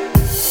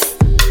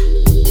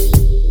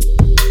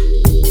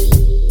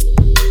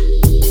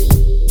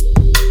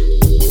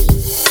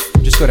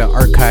 Just go to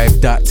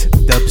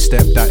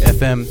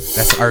archive.dubstep.fm.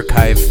 That's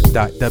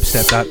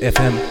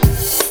archive.dubstep.fm.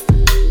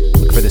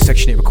 Look for the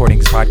Section 8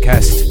 Recordings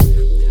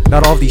podcast.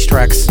 Not all of these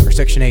tracks are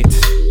Section 8.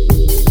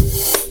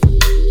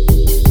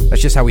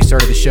 That's just how we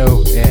started the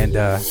show, and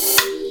I've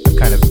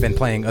kind of been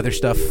playing other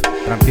stuff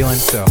that I'm feeling,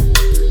 so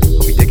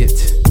hope you dig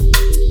it.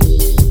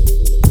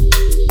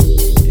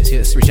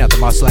 Yes, reaching out to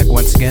Moss Slack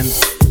once again.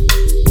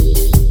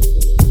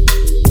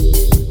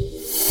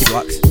 Keep it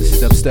locked. This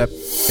is Dubstep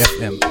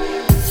FM.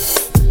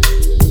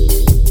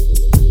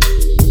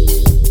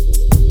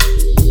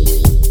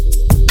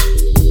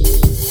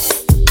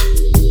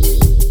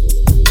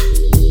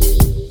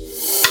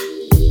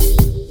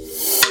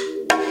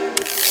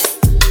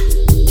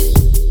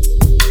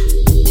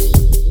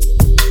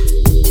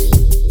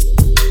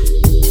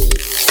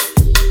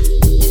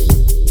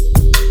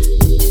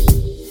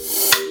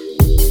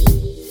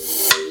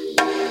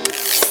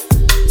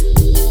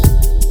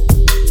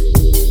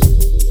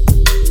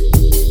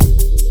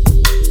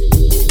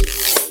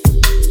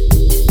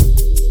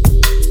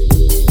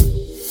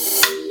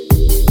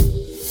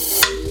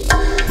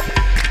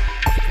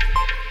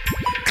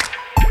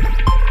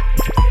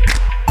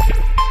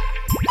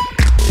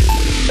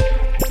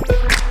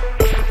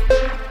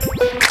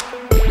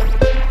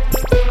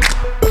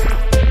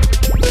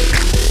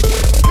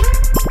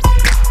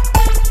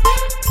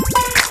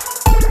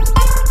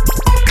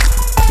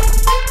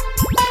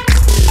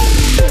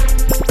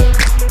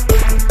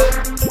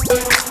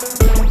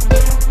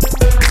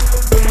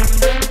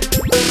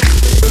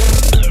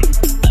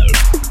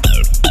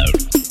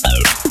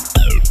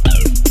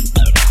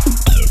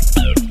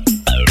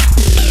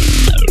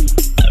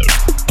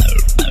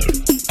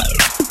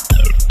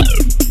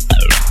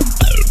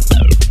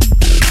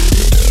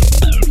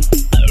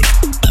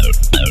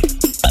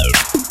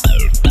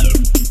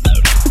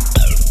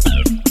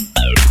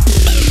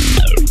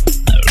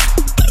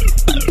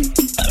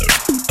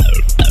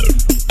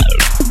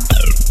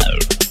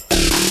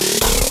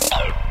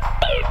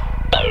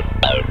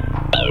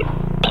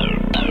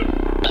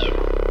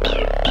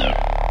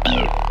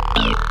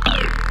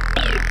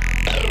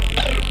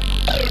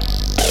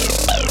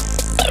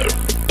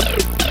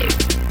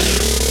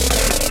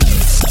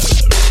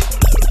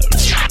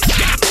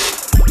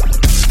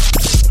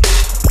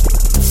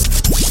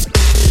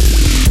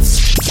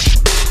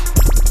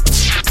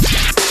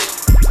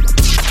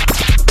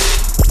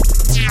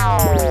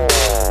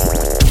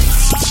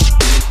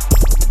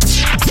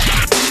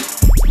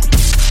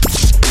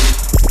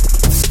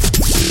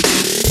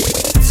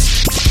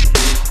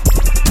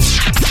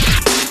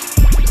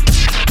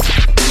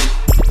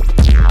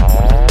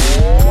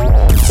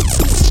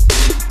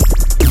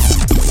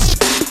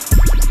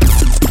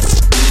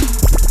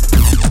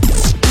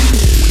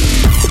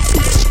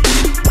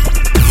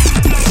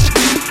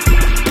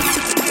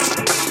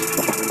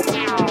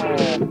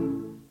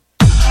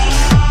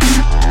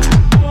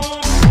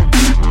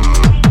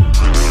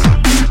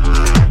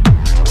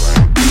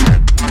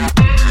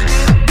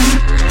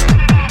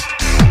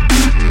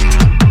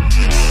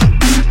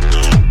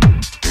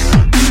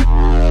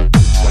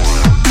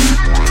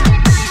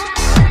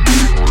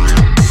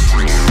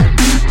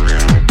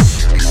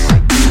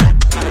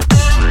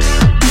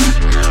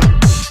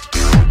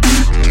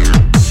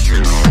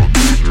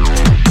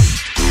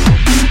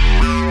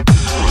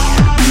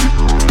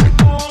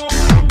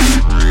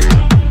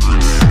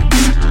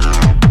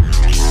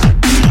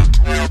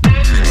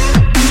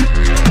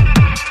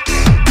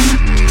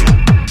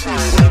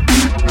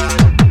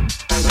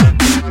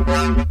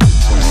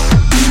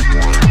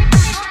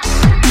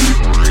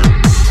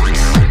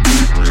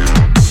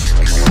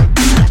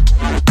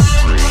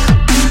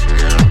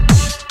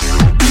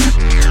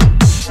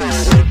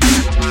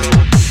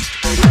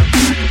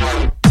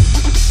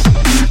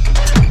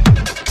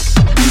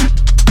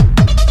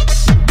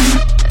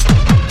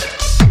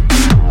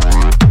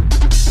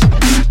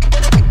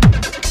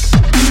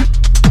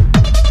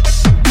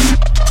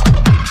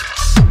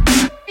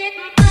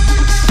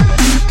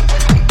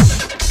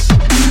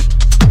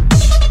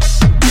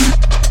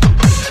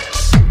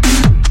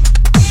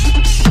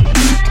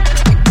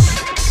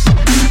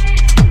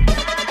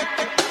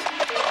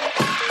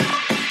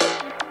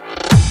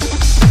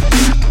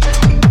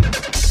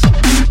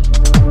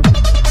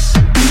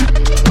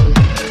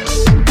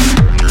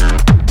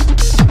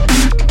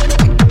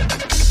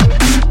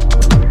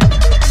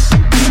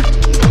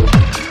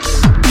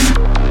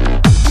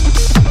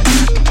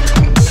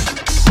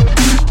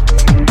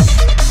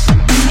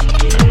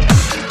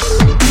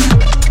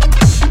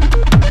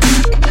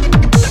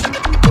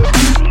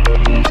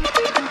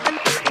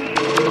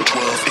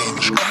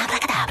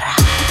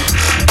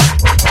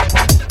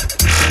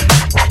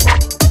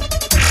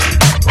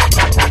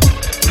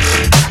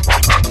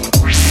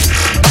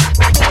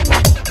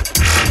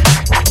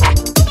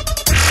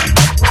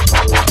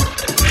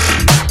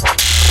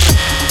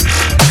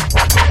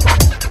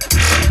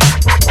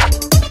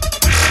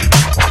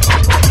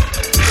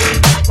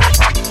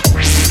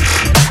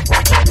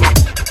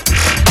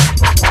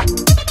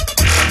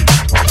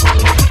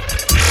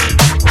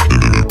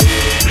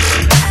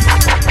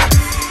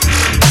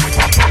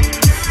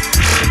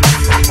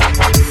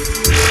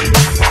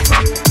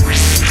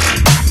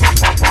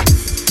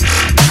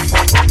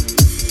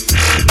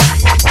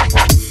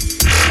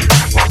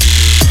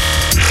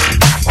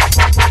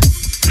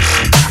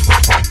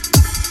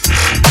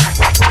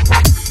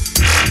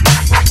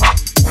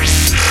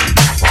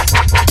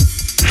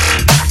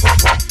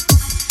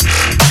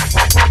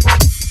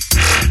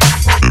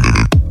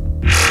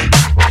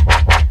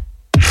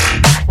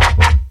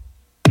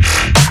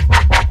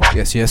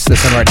 Yes,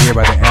 this one right here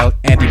by the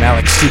Andy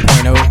Malik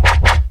 2.0.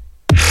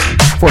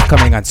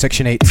 Forthcoming on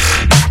Section 8.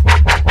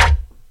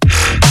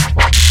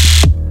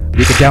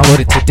 You can download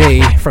it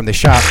today from the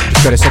shop.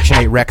 Just go to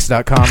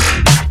section8rex.com.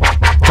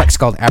 The track's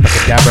called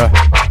Abracadabra.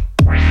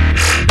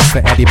 It's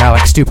the Andy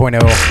Malik 2.0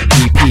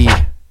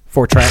 EP.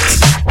 4 tracks.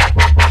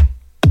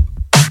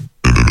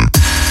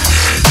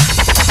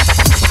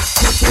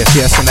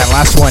 Yes, and that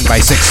last one by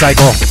Six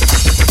Cycle.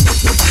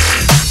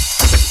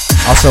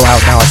 Also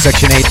out now on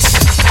Section 8.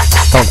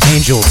 Called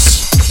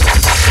Angels.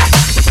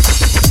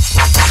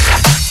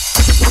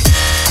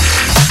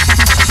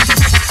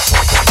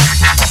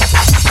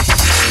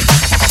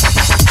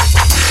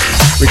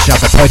 Reaching out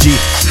to Pudgy.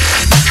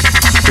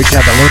 Reaching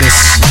out to Lotus.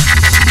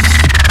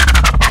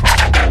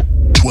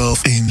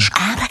 12-inch.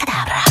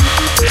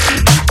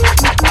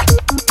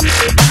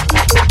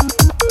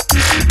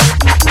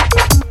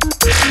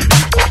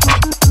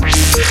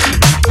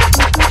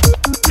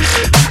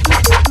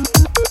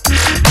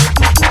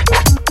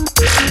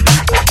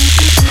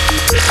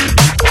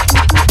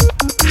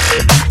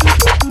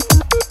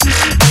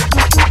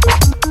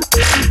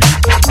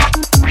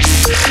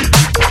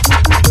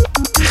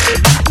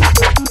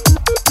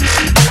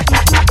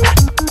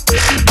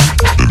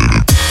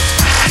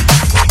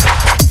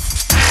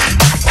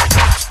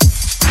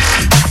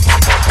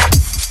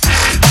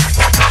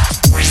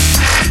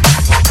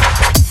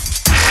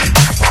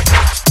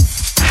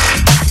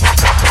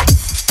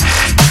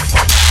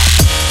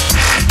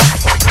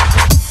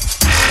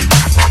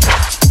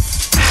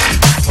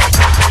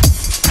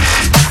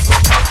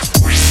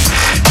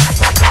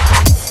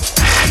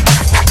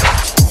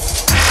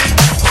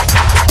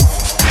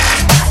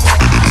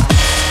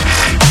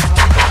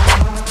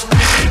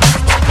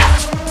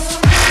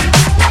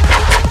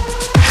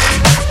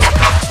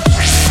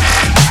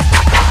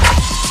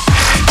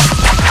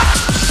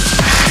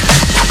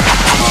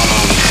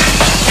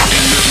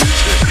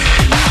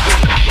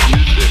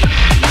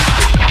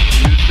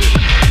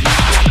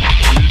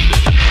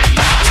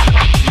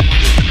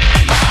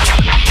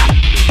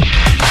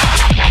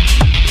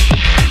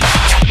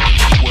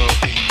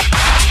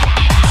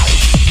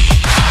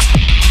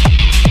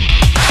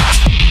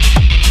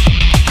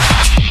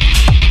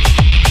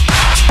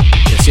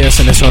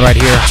 And this one right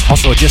here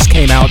also just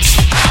came out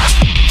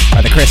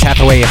by the Chris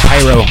Hathaway and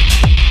Pyro.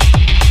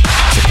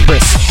 The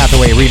Chris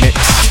Hathaway remix.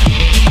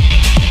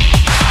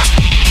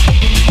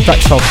 The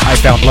track's called I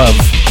Found Love,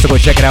 so go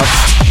check it out.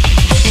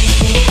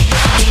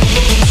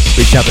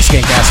 Reach out to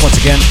Skank Ass once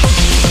again.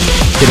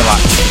 Get it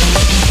locked.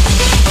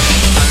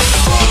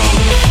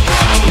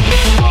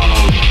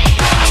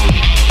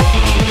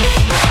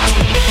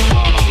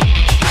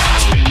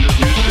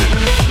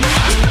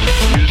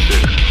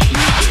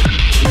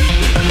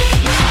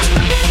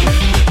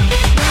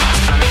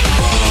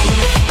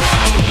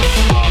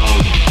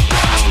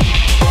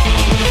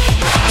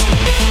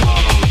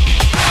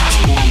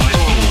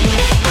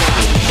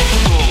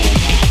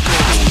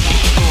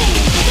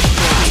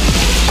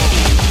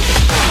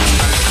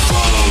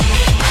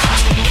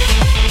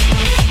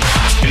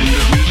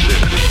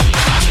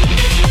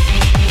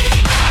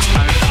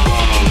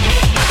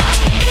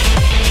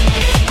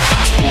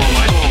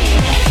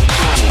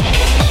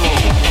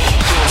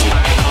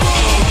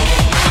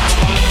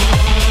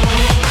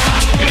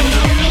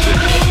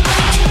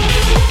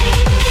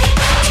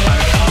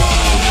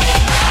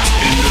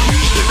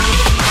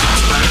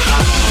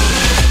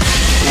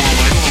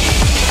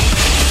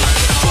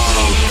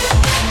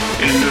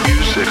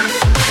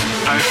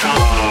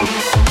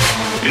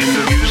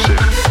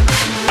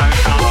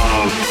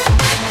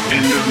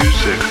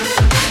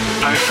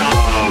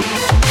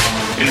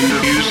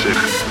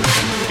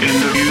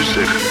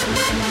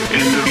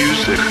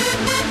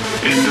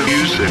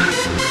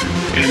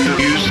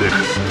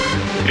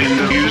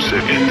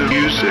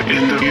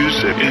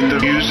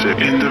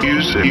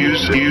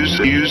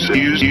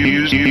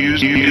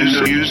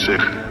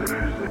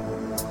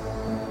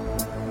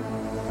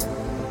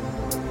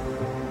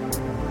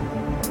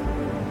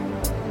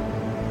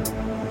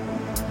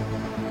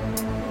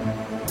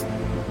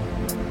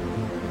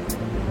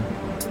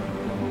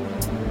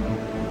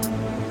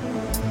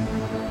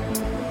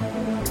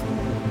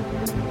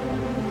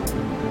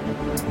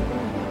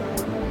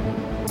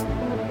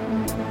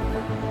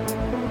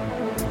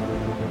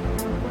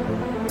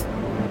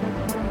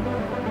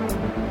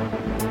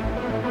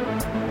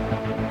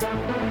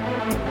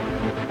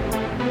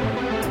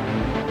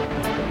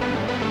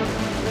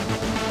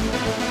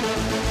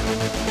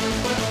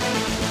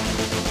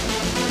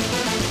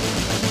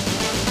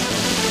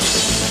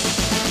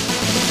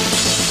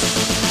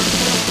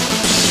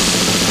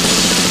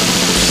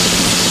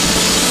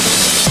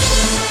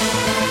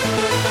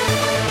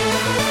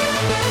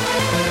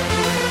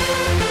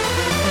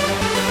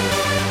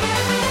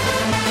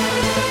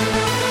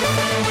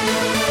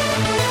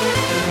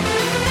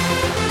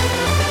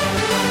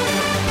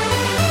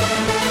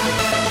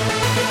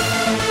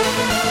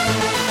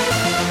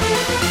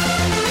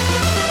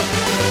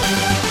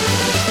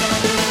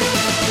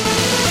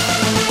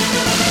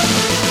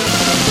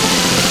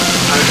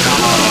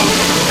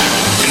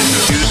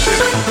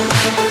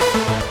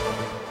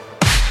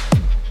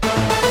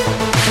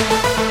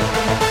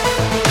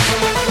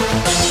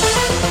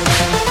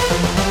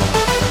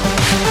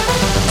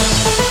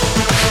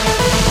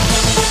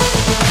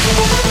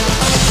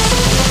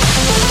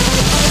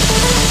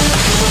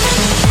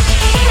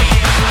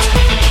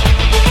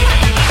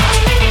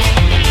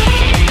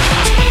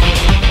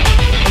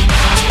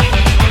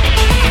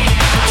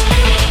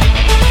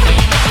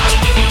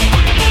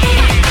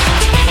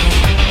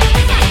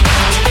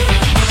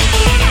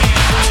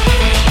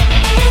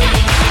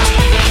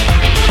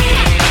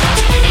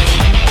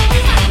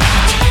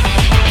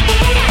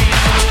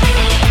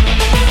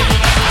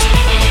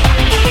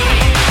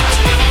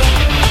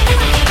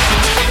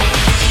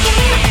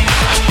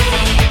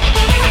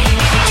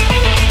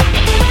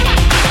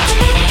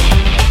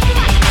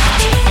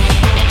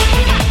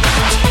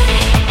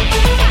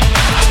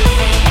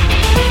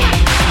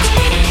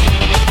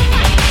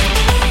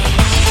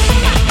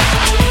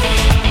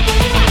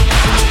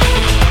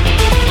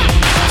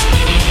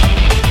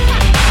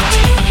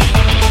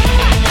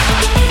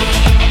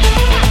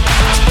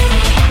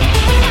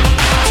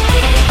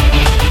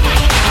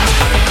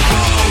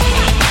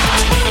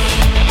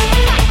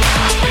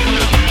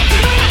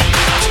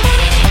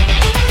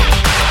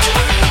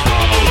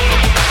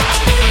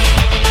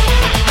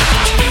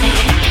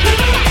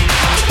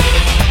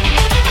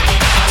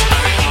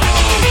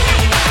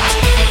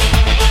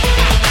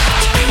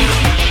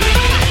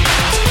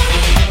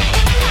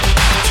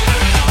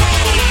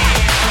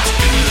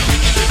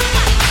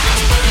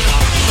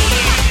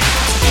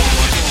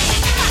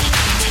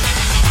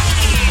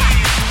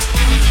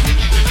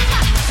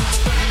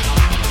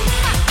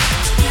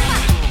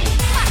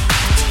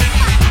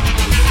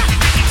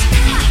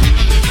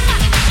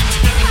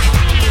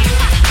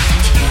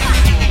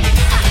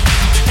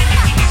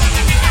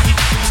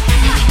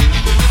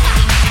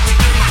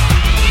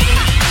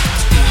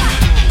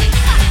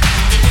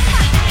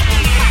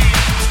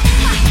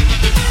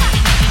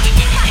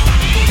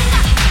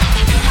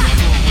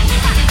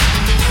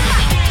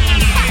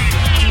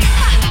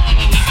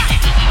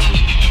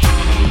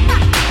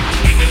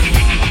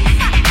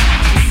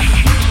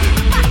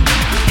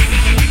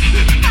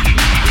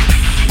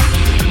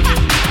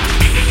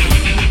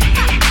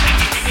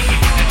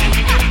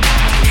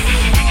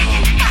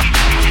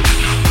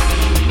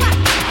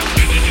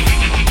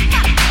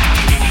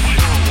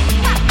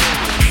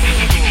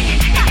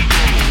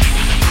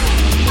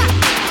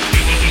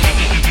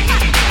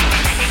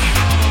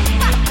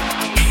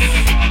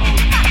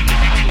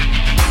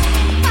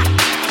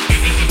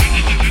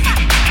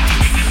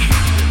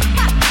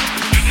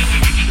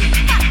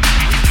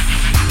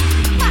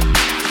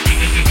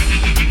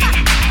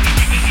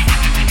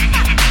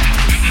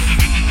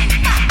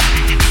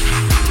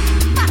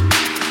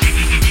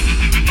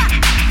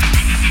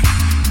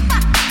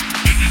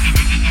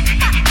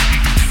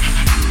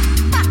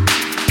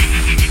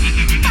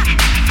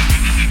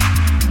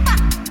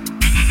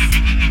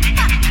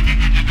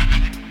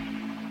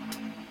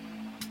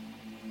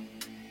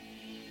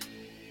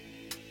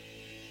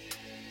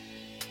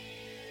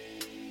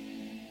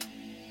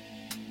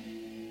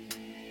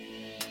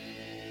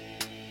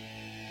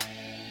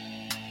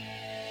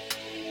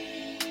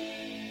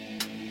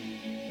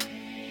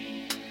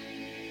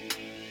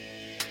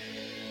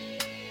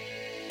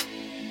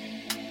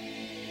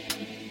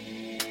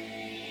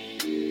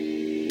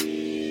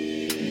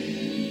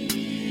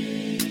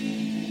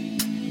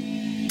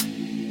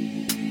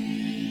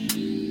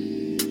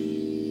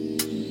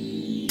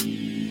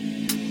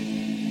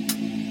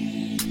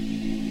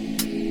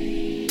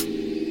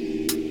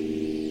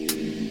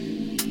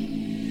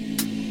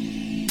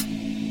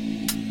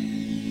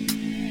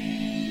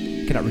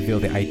 Cannot reveal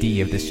the ID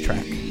of this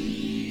track.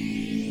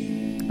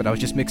 But I was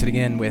just mixing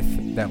again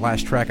with that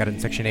last track out in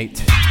Section 8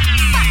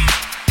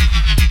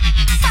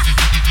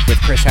 with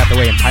Chris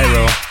Hathaway and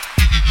Pyro.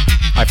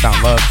 I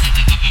Found Love.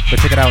 Go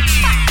check it out.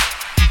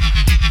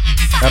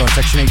 Out on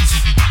Section 8.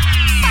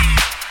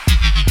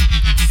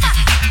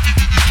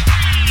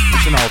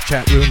 It's in our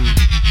chat room.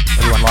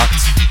 Everyone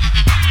locked.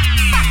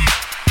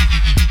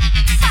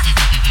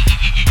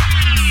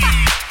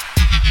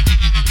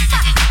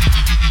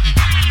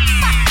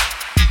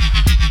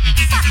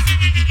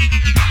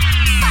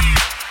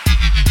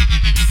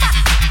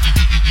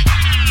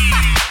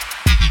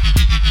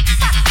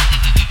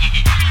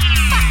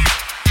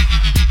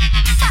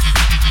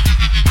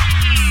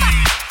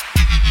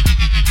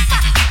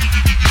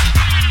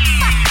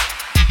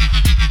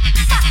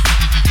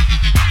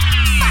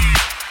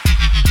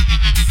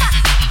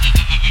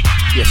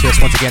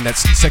 Yes, once again,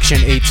 that's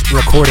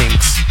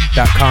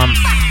section8recordings.com.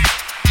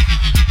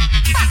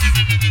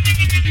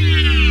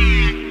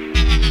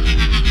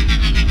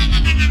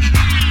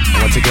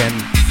 And once again,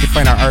 you can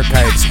find our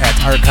archives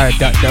at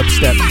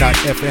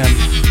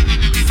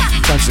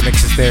archive.dubstep.fm. Tons of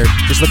mixes there.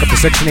 Just look up the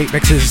Section 8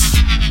 mixes.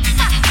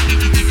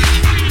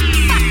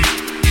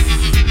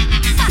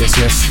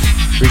 Yes.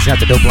 Reaching out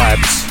to Dope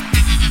Labs.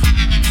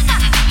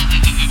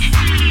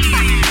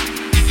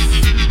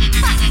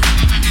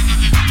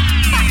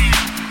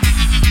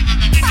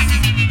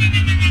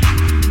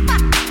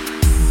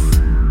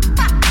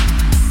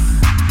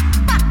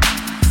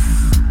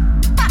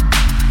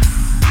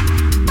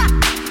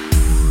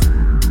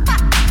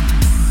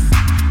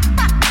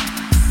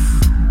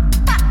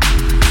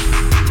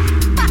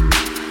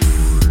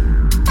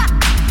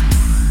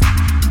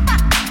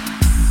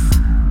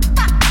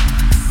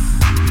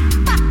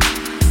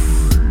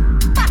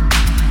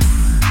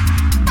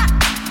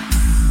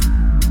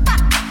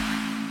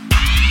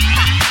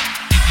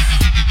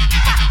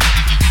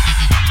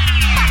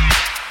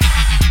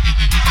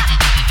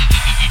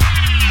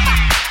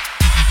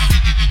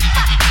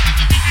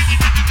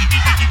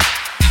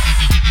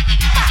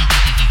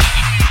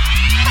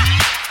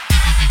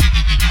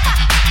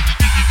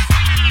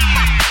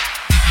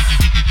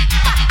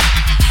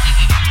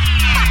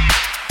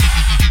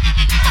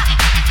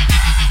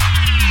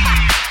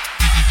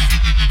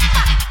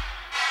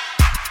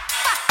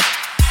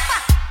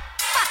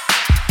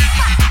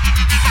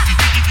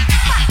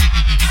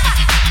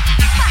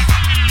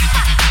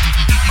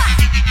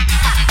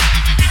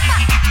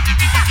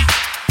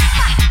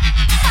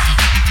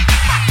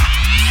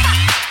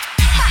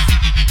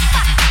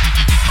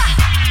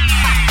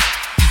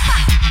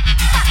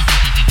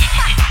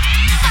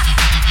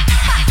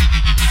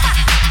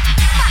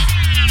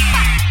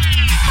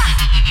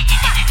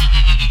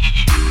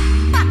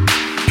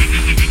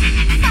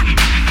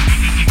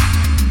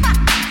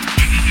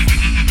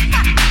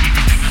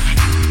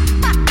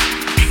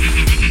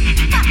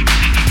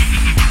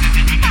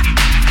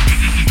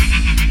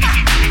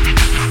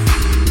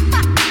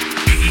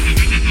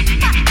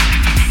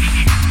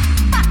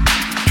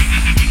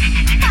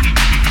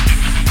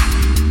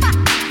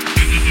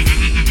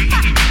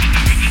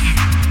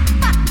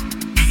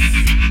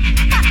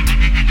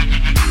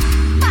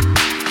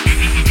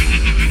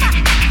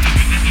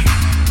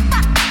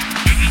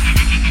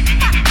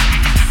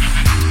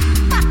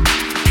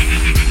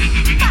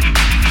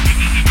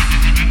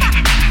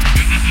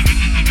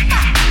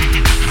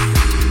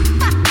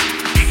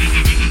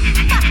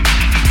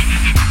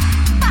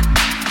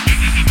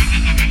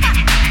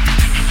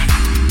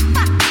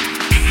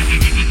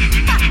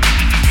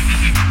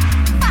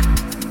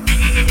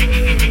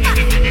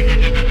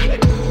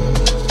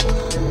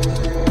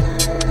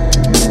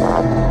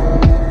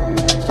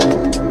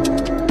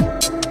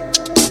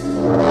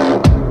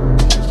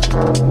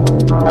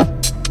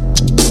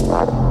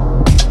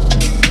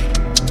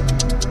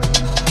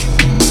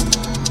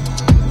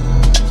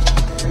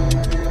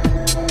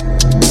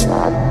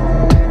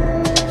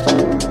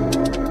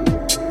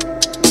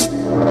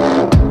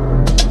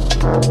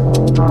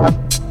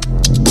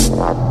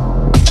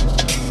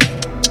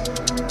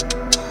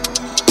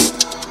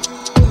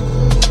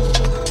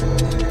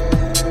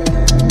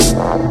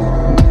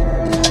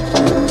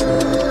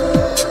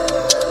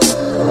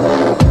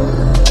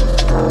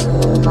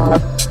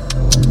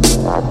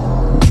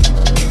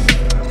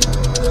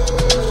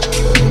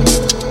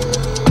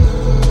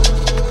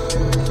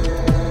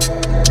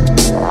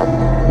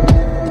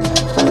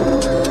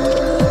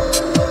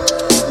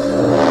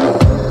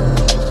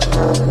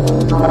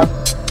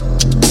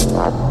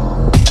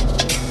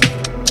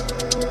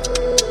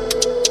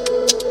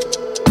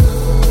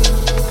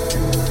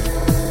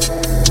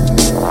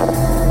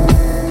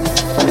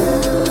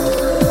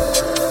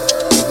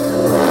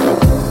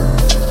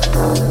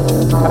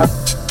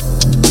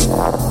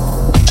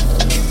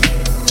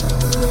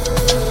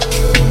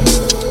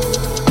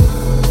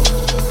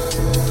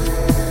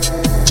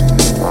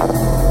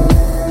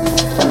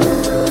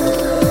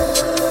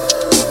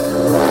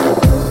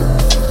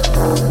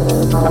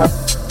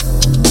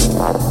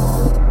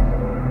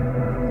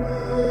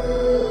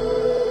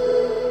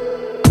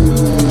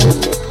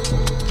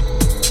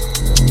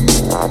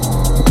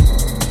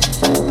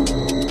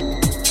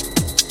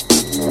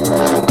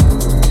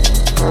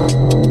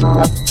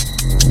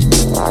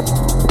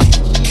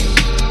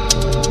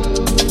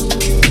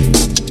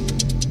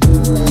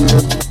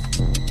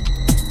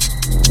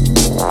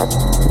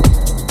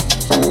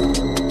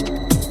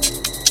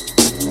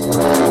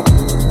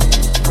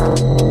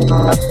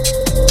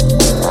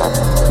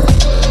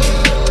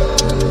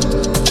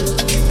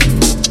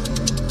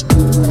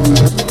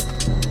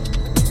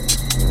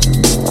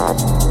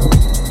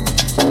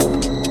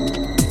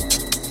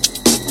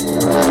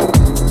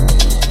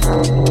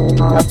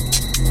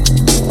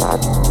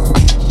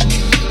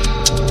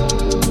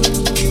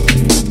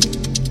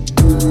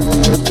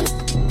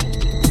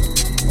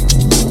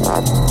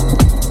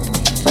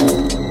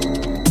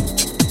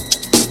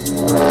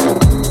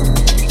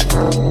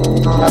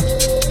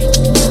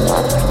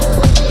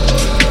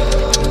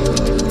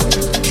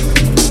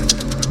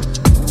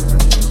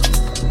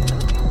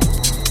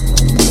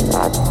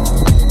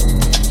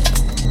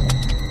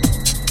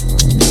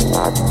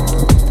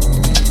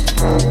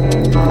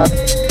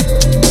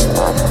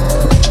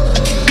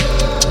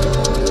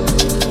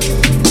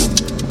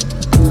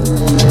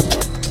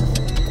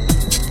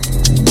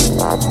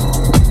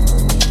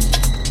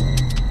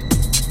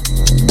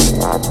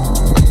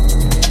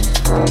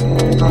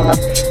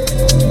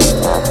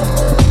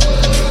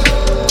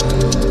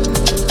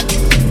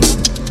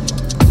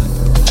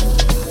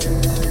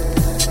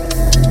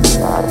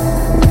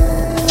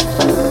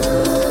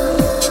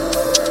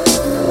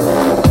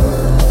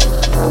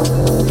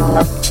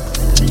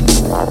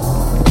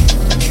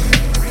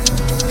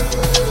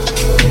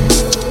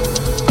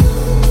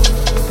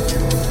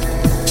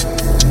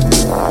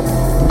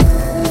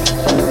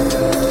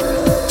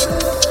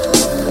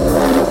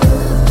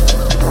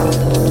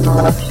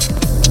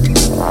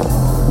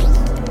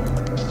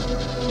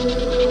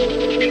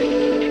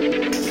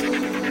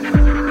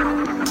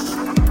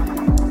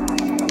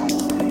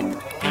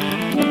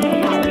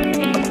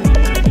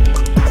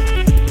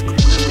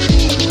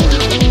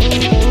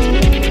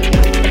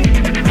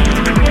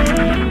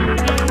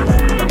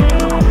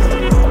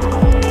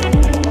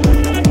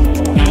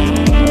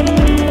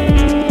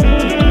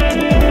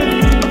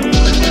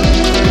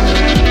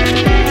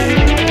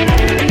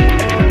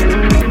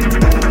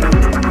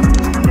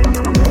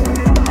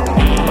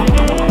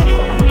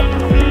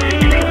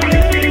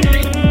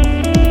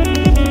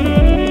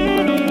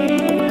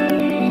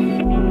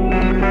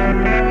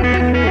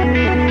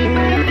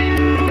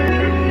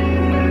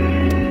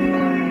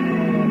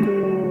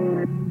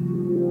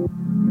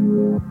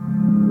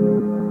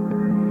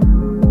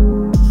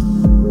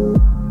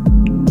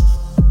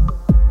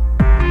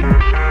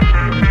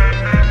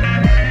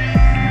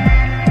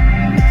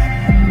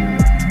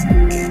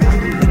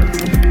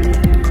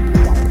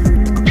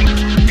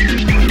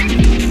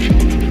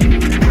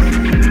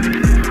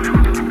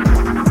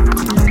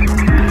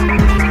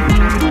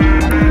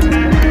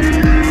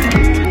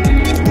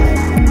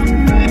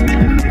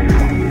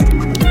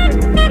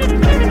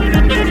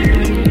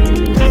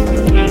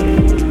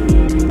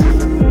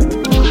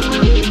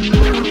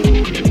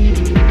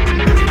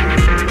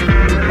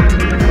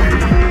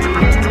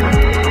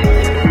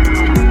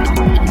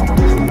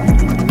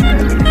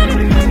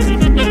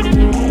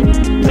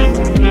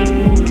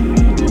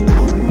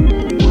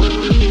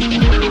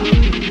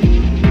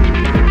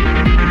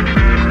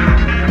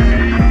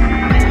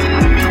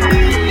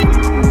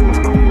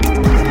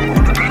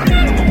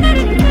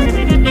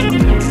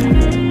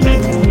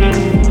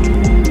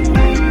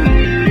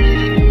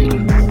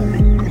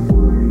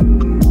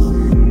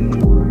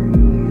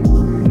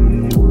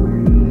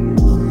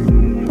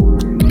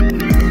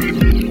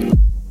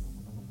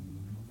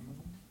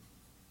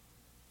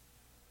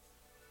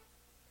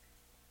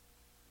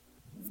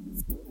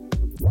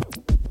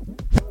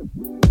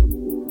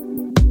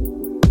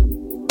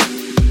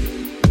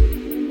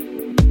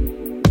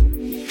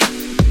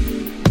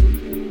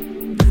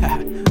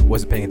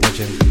 Wasn't paying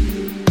attention.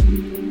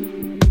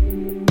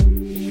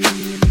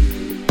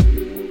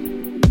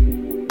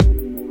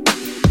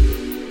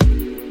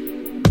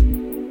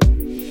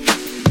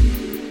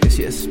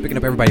 Yes, picking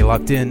up everybody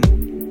locked in.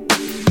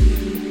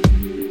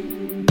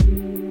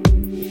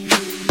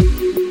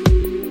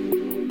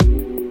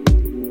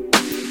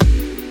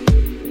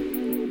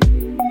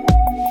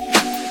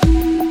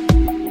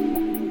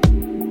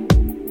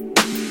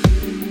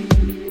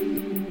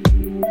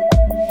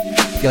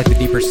 If you like the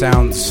deeper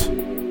sounds,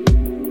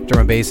 drum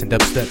and bass and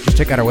dubstep, just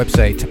check out our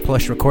website,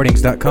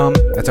 plushrecordings.com.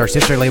 That's our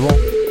sister label.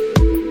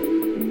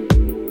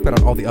 Put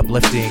on all the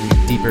uplifting,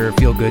 deeper,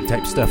 feel-good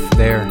type stuff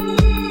there.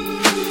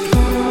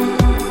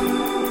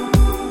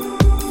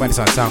 Find us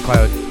on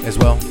SoundCloud as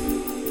well.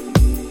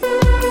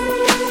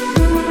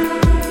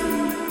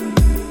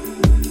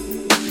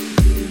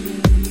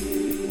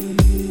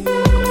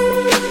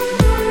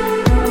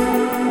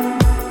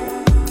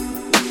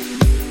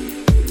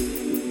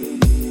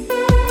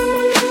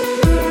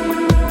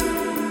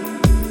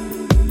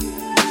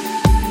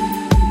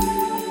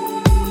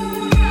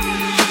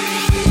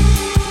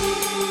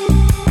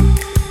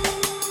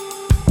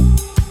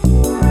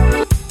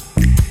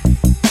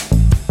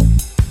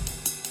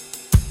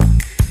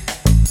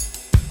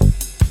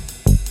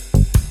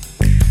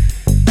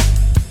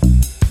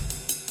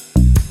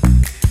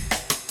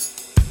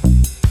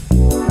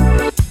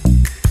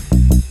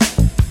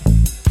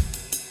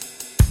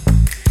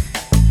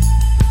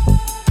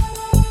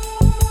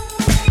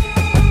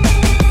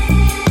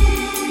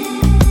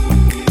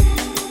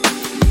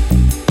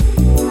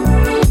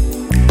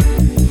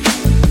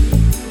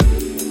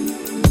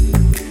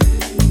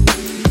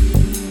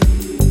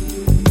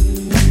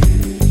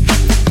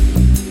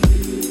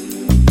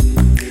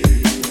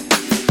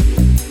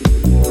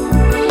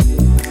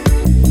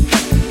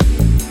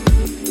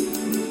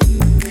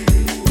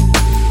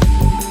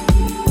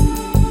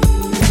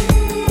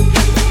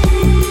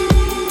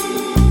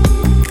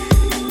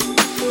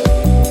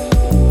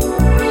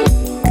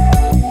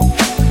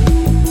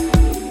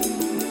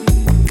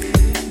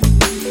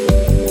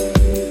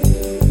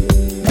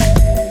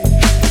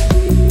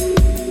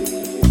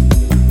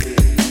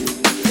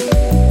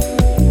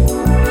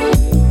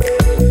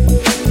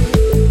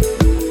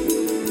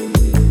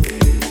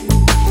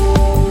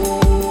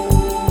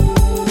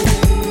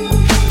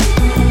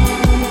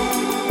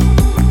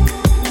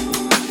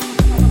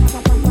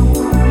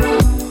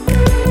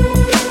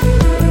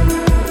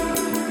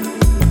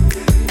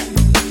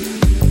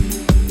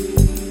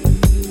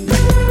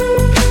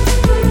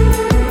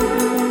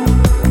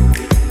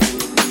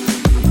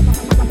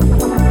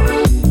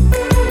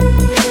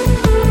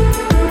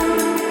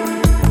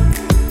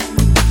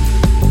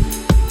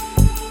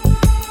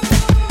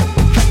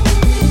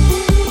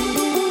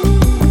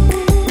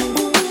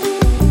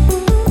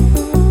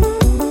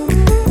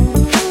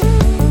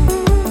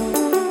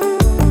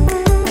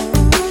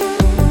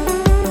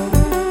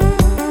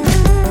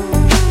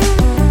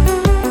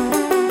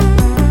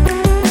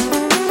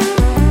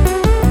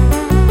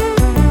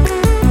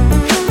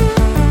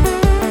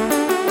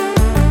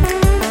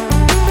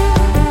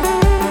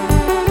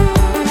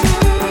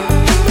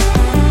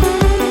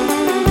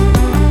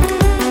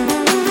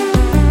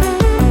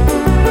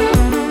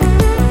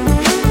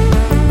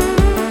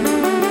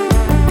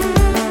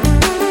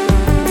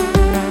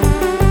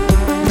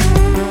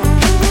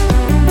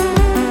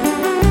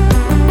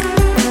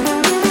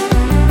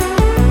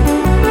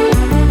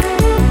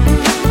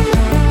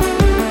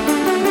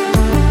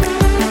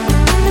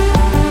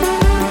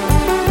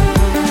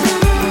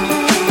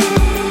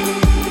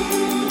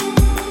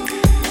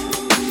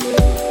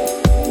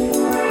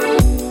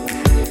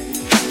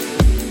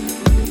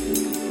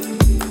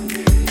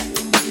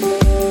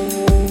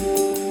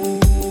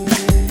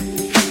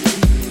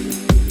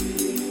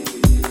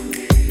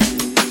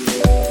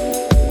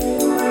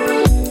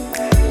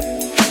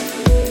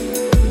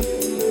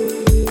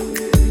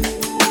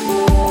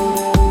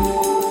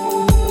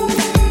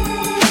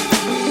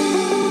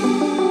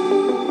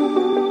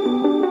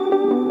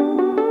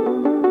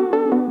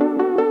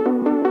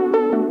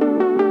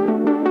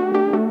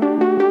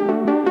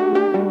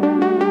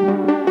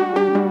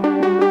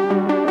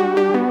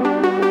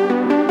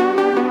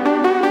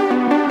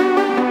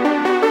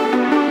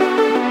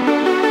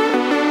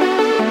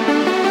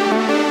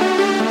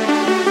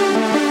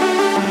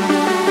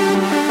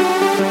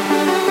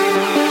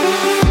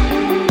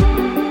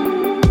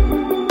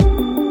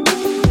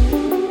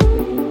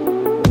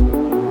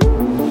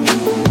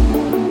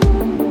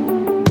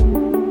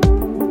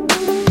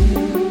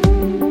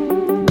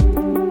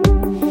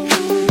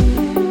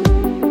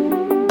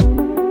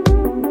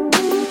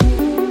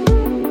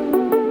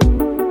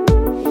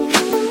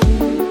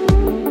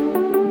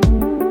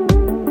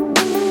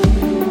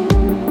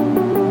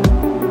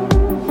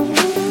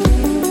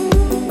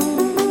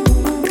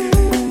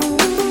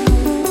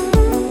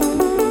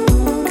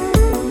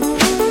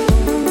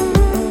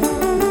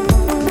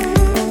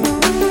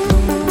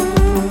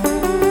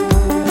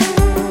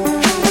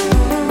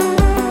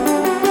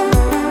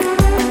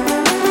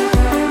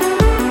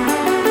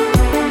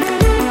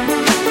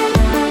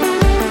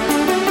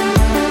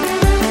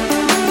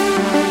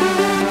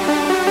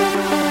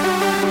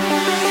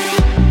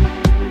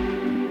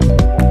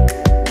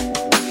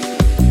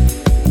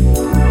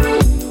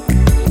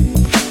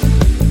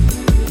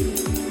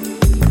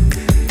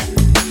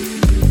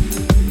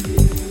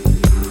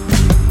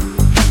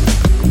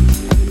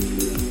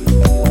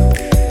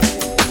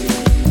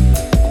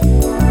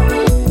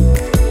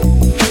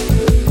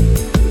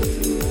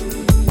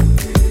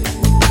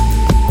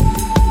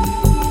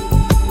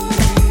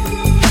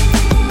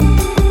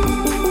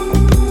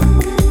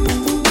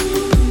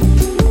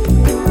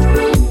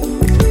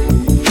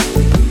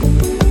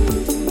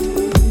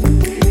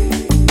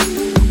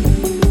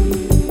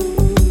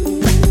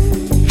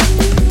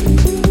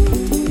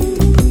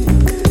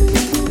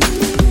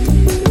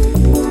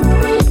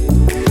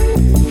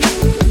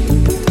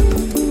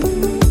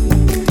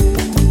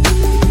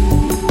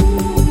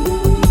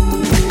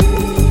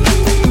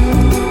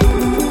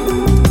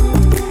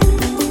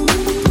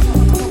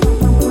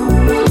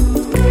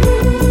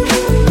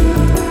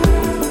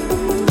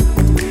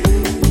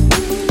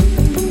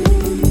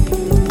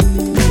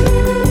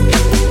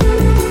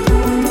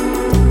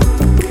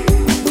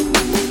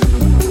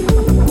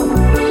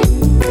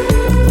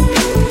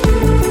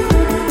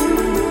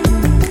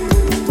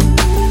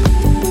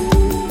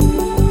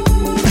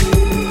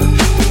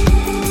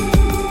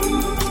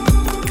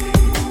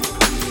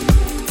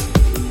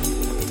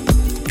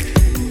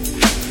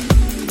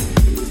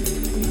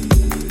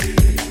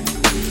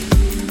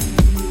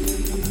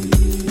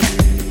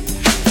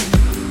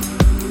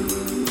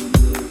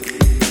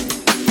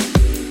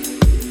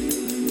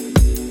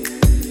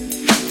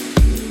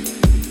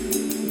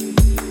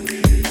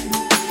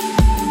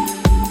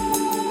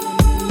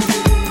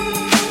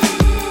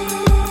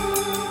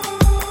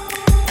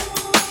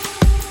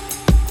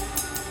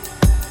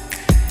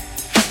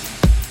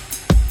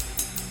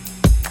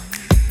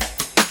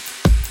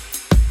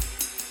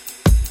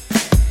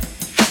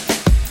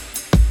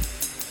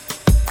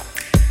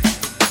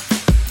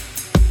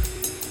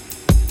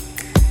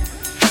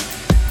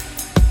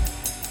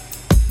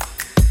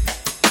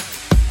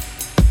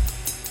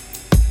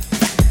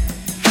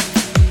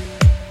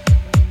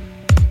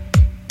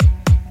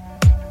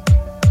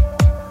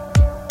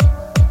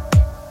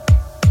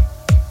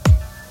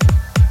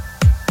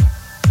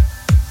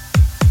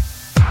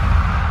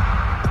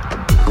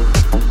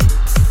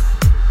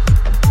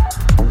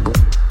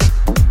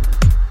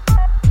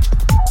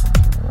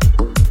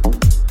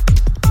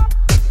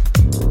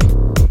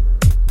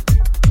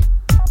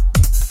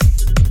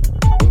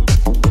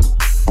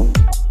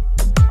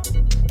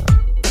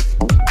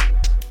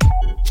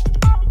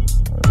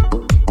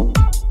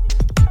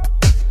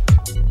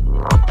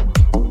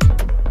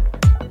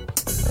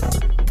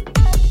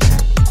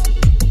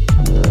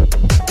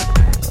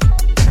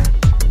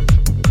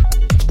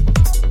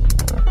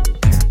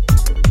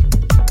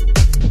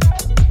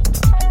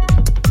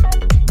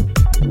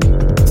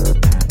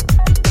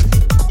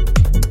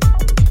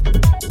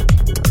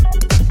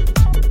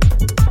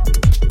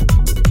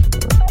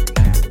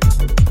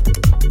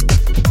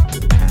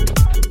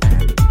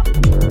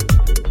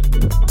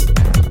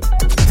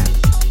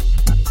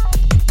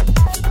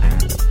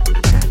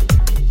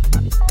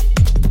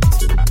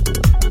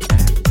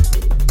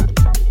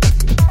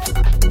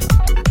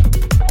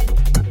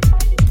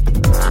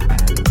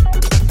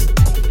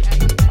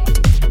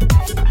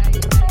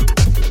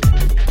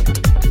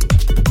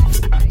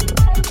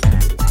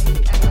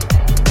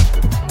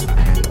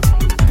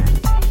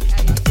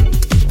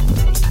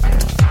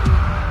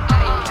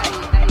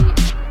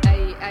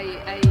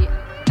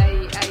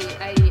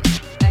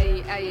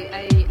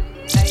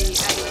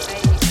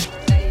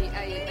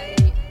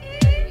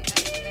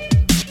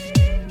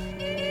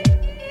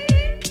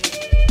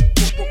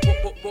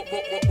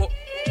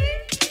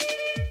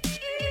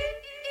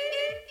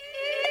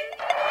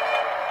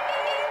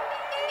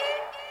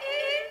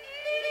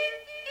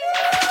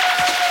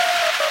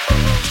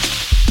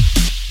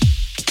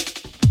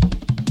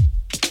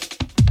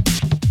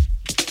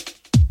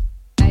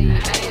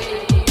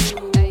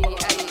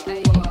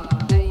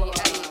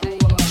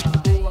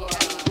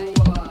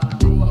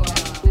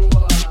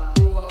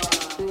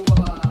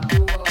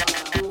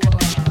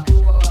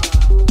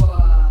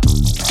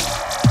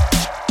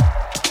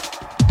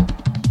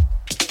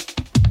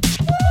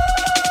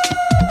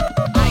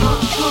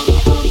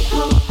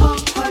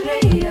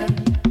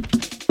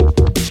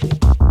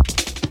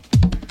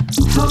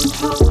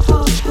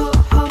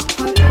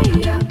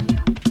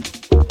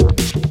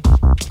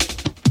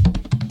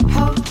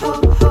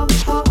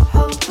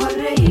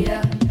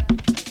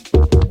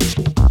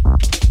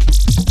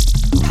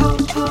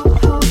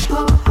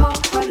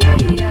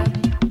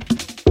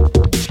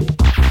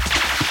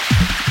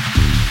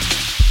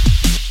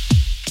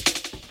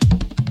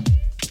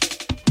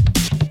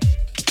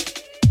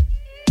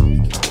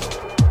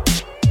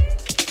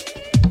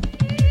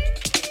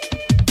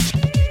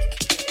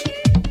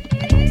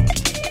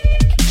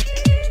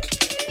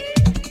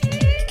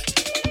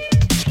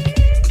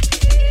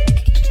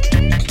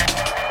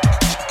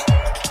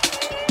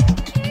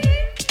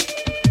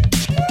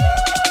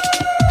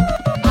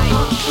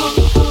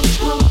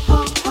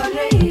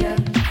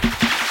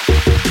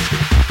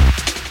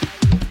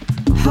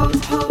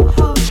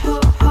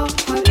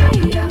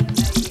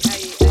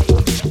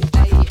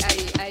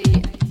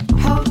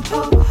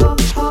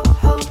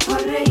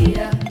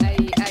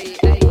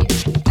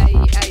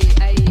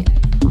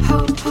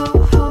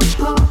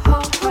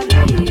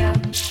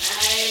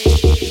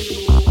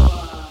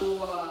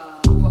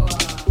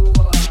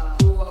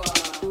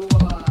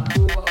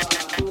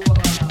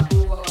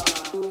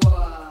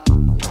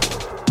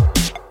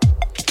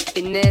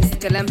 الناس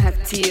كلامها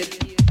كتير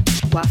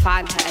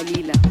وأفعالها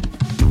قليلة.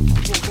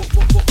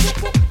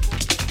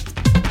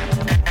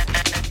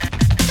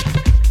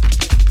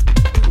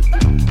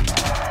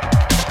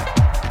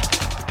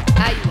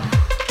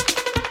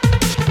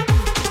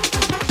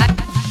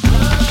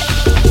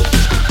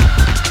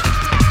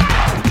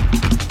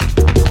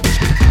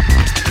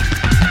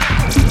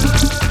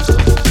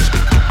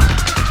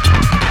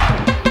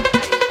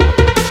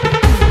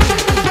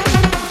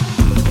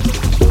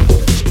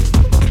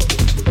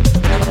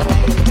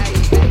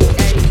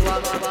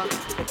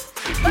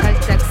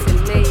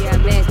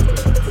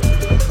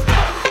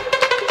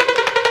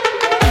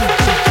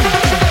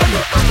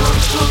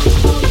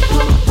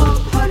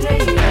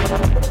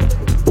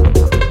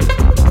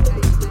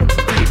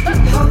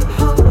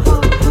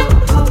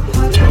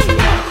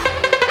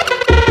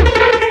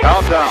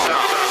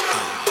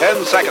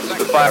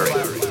 Firing.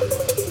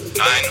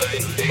 9,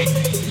 8,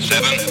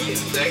 7,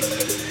 6,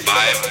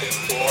 5,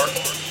 4,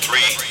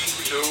 3,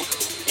 2,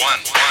 1.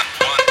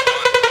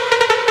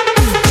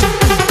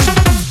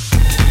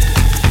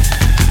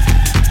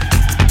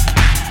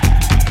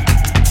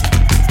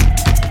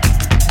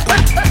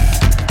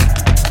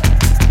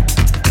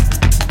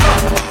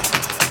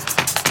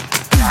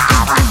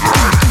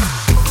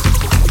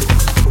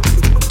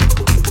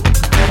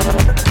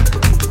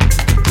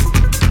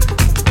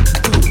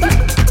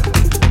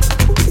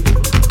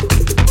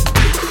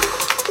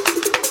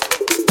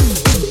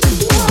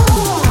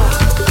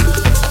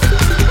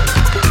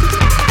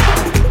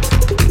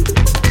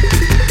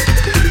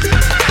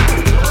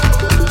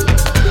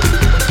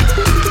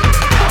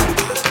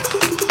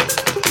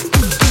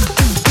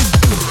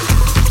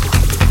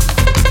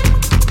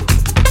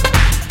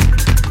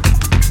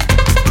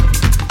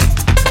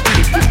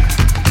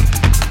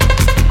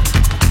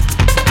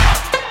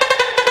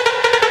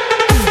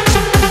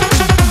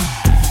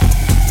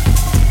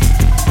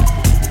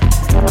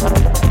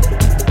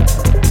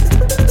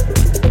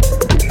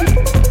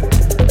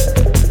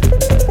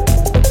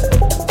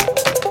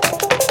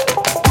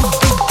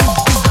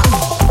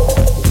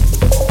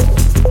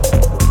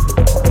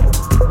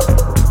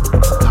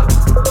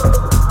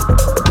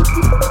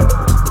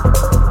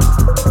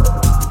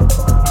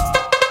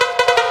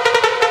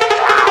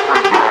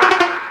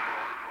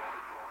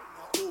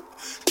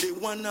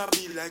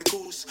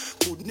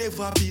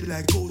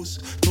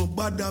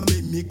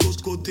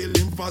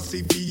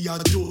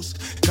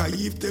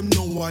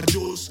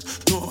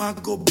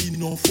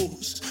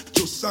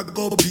 I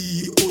go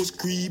be host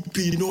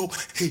creepy, no.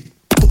 Hey,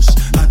 push,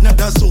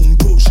 another song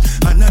push,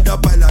 another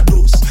pile of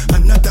dose,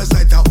 another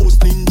side of host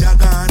ninja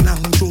gun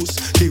and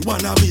toast. They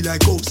wanna be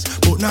like us,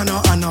 but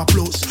nana and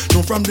applause.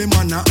 No from the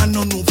manna and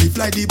no fi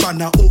fly the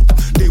banner up.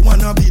 They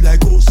wanna be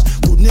like us,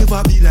 could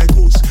never be like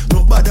us.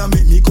 Nobody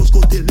make me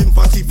go tell them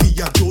fancy fi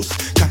a toast.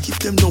 Can't keep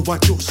them no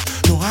watchos,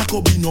 no I go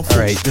be no.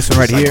 Alright, this one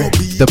right here,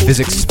 the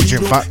Physics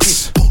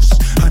Jukebox.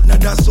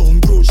 Another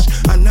song push,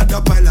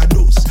 another pile of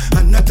dose,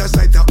 another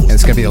side of and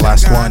it's gonna be the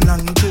last one.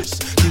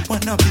 They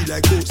wanna be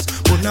like us,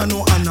 but now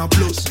no and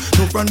applause.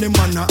 No from the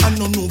manna and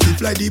no fi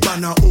fly the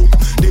banner up.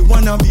 They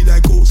wanna be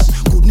like us,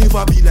 could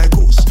never be like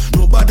us.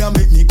 Nobody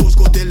make me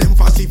go tell them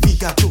fancy fi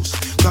a toast.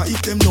 Cause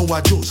if them no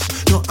a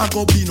toast, no I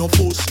go be no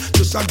force.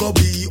 Just I go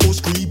be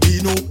host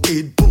creepy, no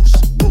head boss.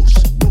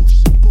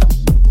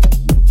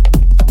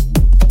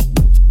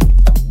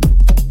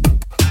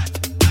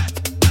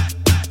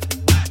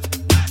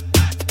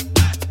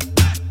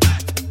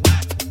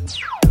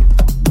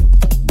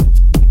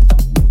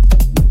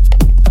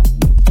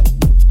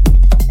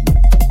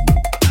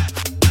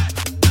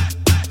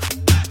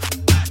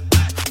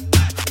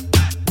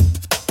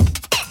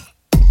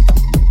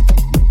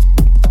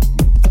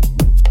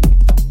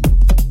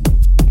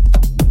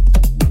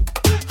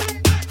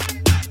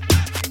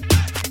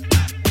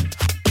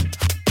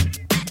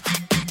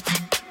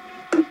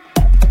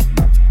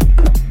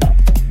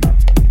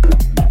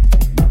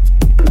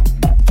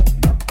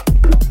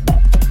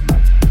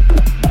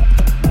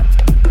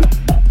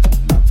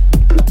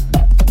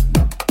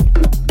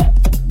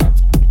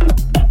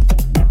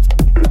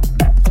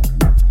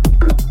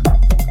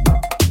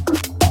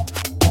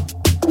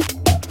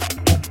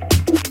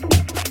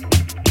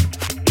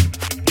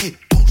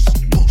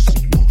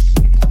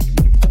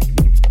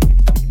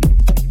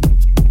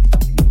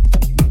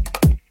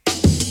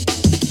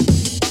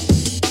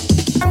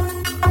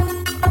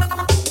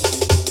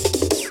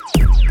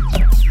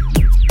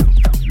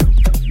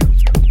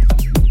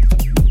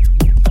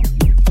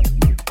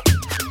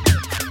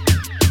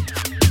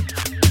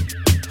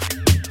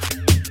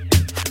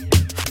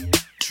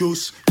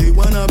 They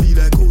wanna be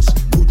like us,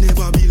 could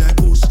never be like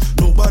us.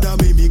 Nobody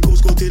make me go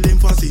tell them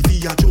fancy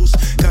fi a toast.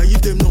 Cause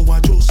if them no a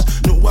toast,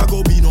 no I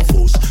go be no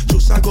force.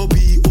 Just I go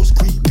be us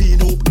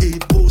creeping up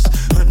 8 boss.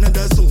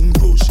 Another song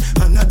push,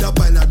 another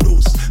pile of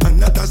dose,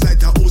 another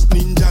side of us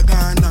ninja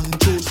gun and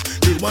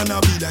toast. They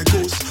wanna be like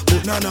us,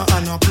 but nana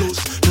and a plus.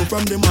 No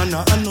from the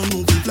manna and no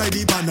we fly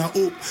the banner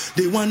up.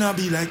 They wanna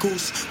be like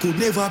us, could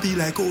never be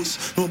like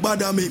us. No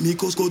bother make me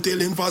cause go tell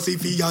them fast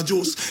if he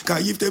adjust.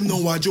 Cause if them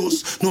no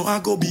adjust, no I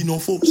go be no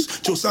force.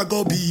 Just I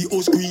go be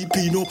us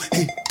creepy no.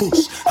 Hey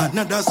push,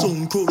 another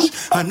song crush,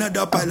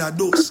 another pile of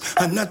dust,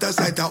 another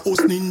sight of us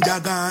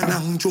ninja gun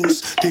and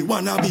trust. They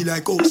wanna be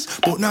like us,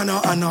 but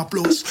nana and a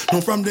plus.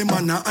 No from the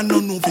manna and no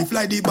we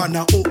fly the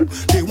banner up.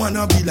 They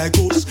wanna be like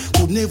us,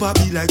 could never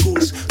be like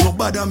us. No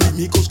bother make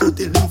me cause go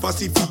tell them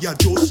fast if he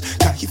adjust.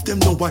 Cause if them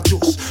no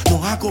adjust, no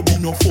I go be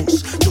no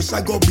force. Just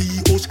I go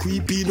be us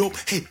creepy no.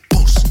 Hey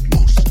boss.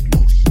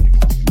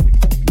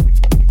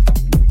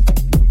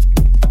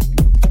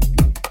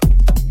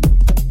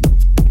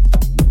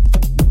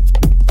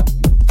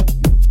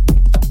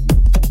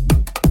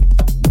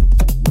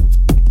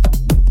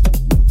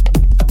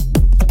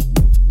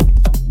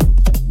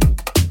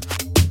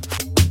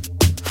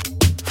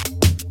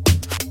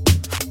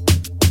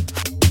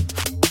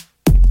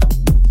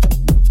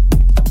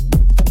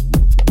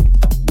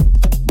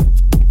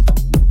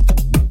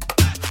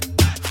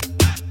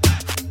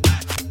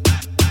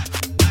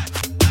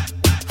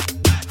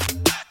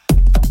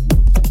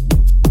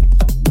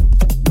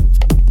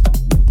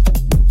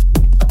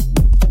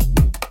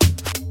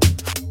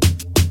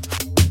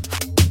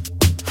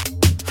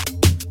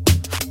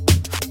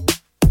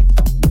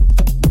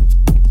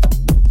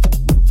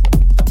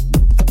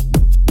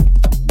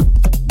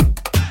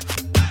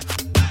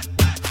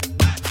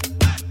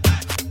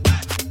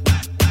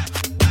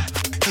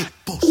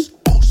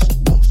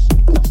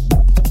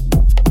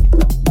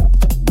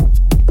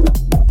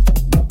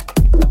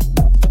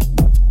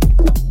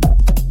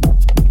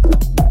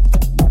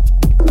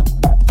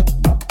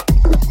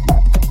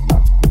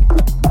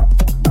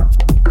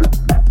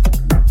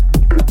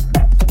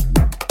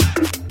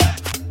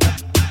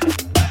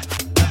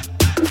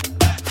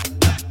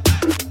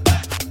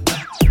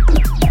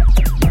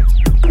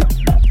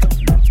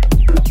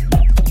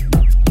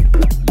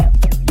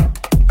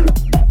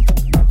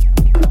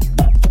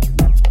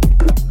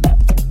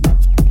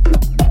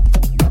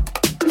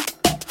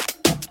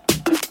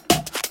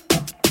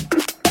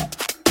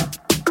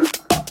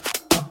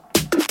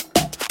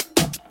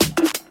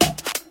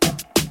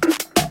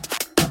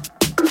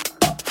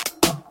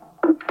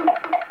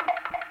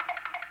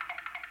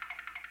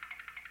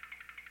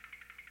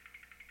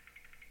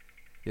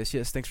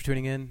 Yes, thanks for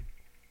tuning in.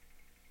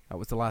 That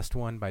was the last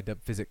one by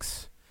Dub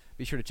Physics.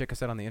 Be sure to check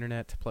us out on the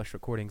internet,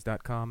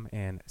 plushrecordings.com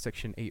and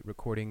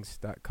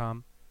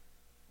section8recordings.com.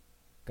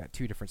 Got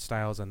 2 different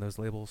styles on those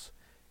labels.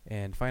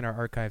 And find our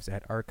archives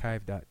at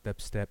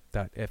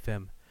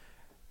archive.dubstep.fm.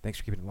 Thanks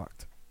for keeping it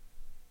locked.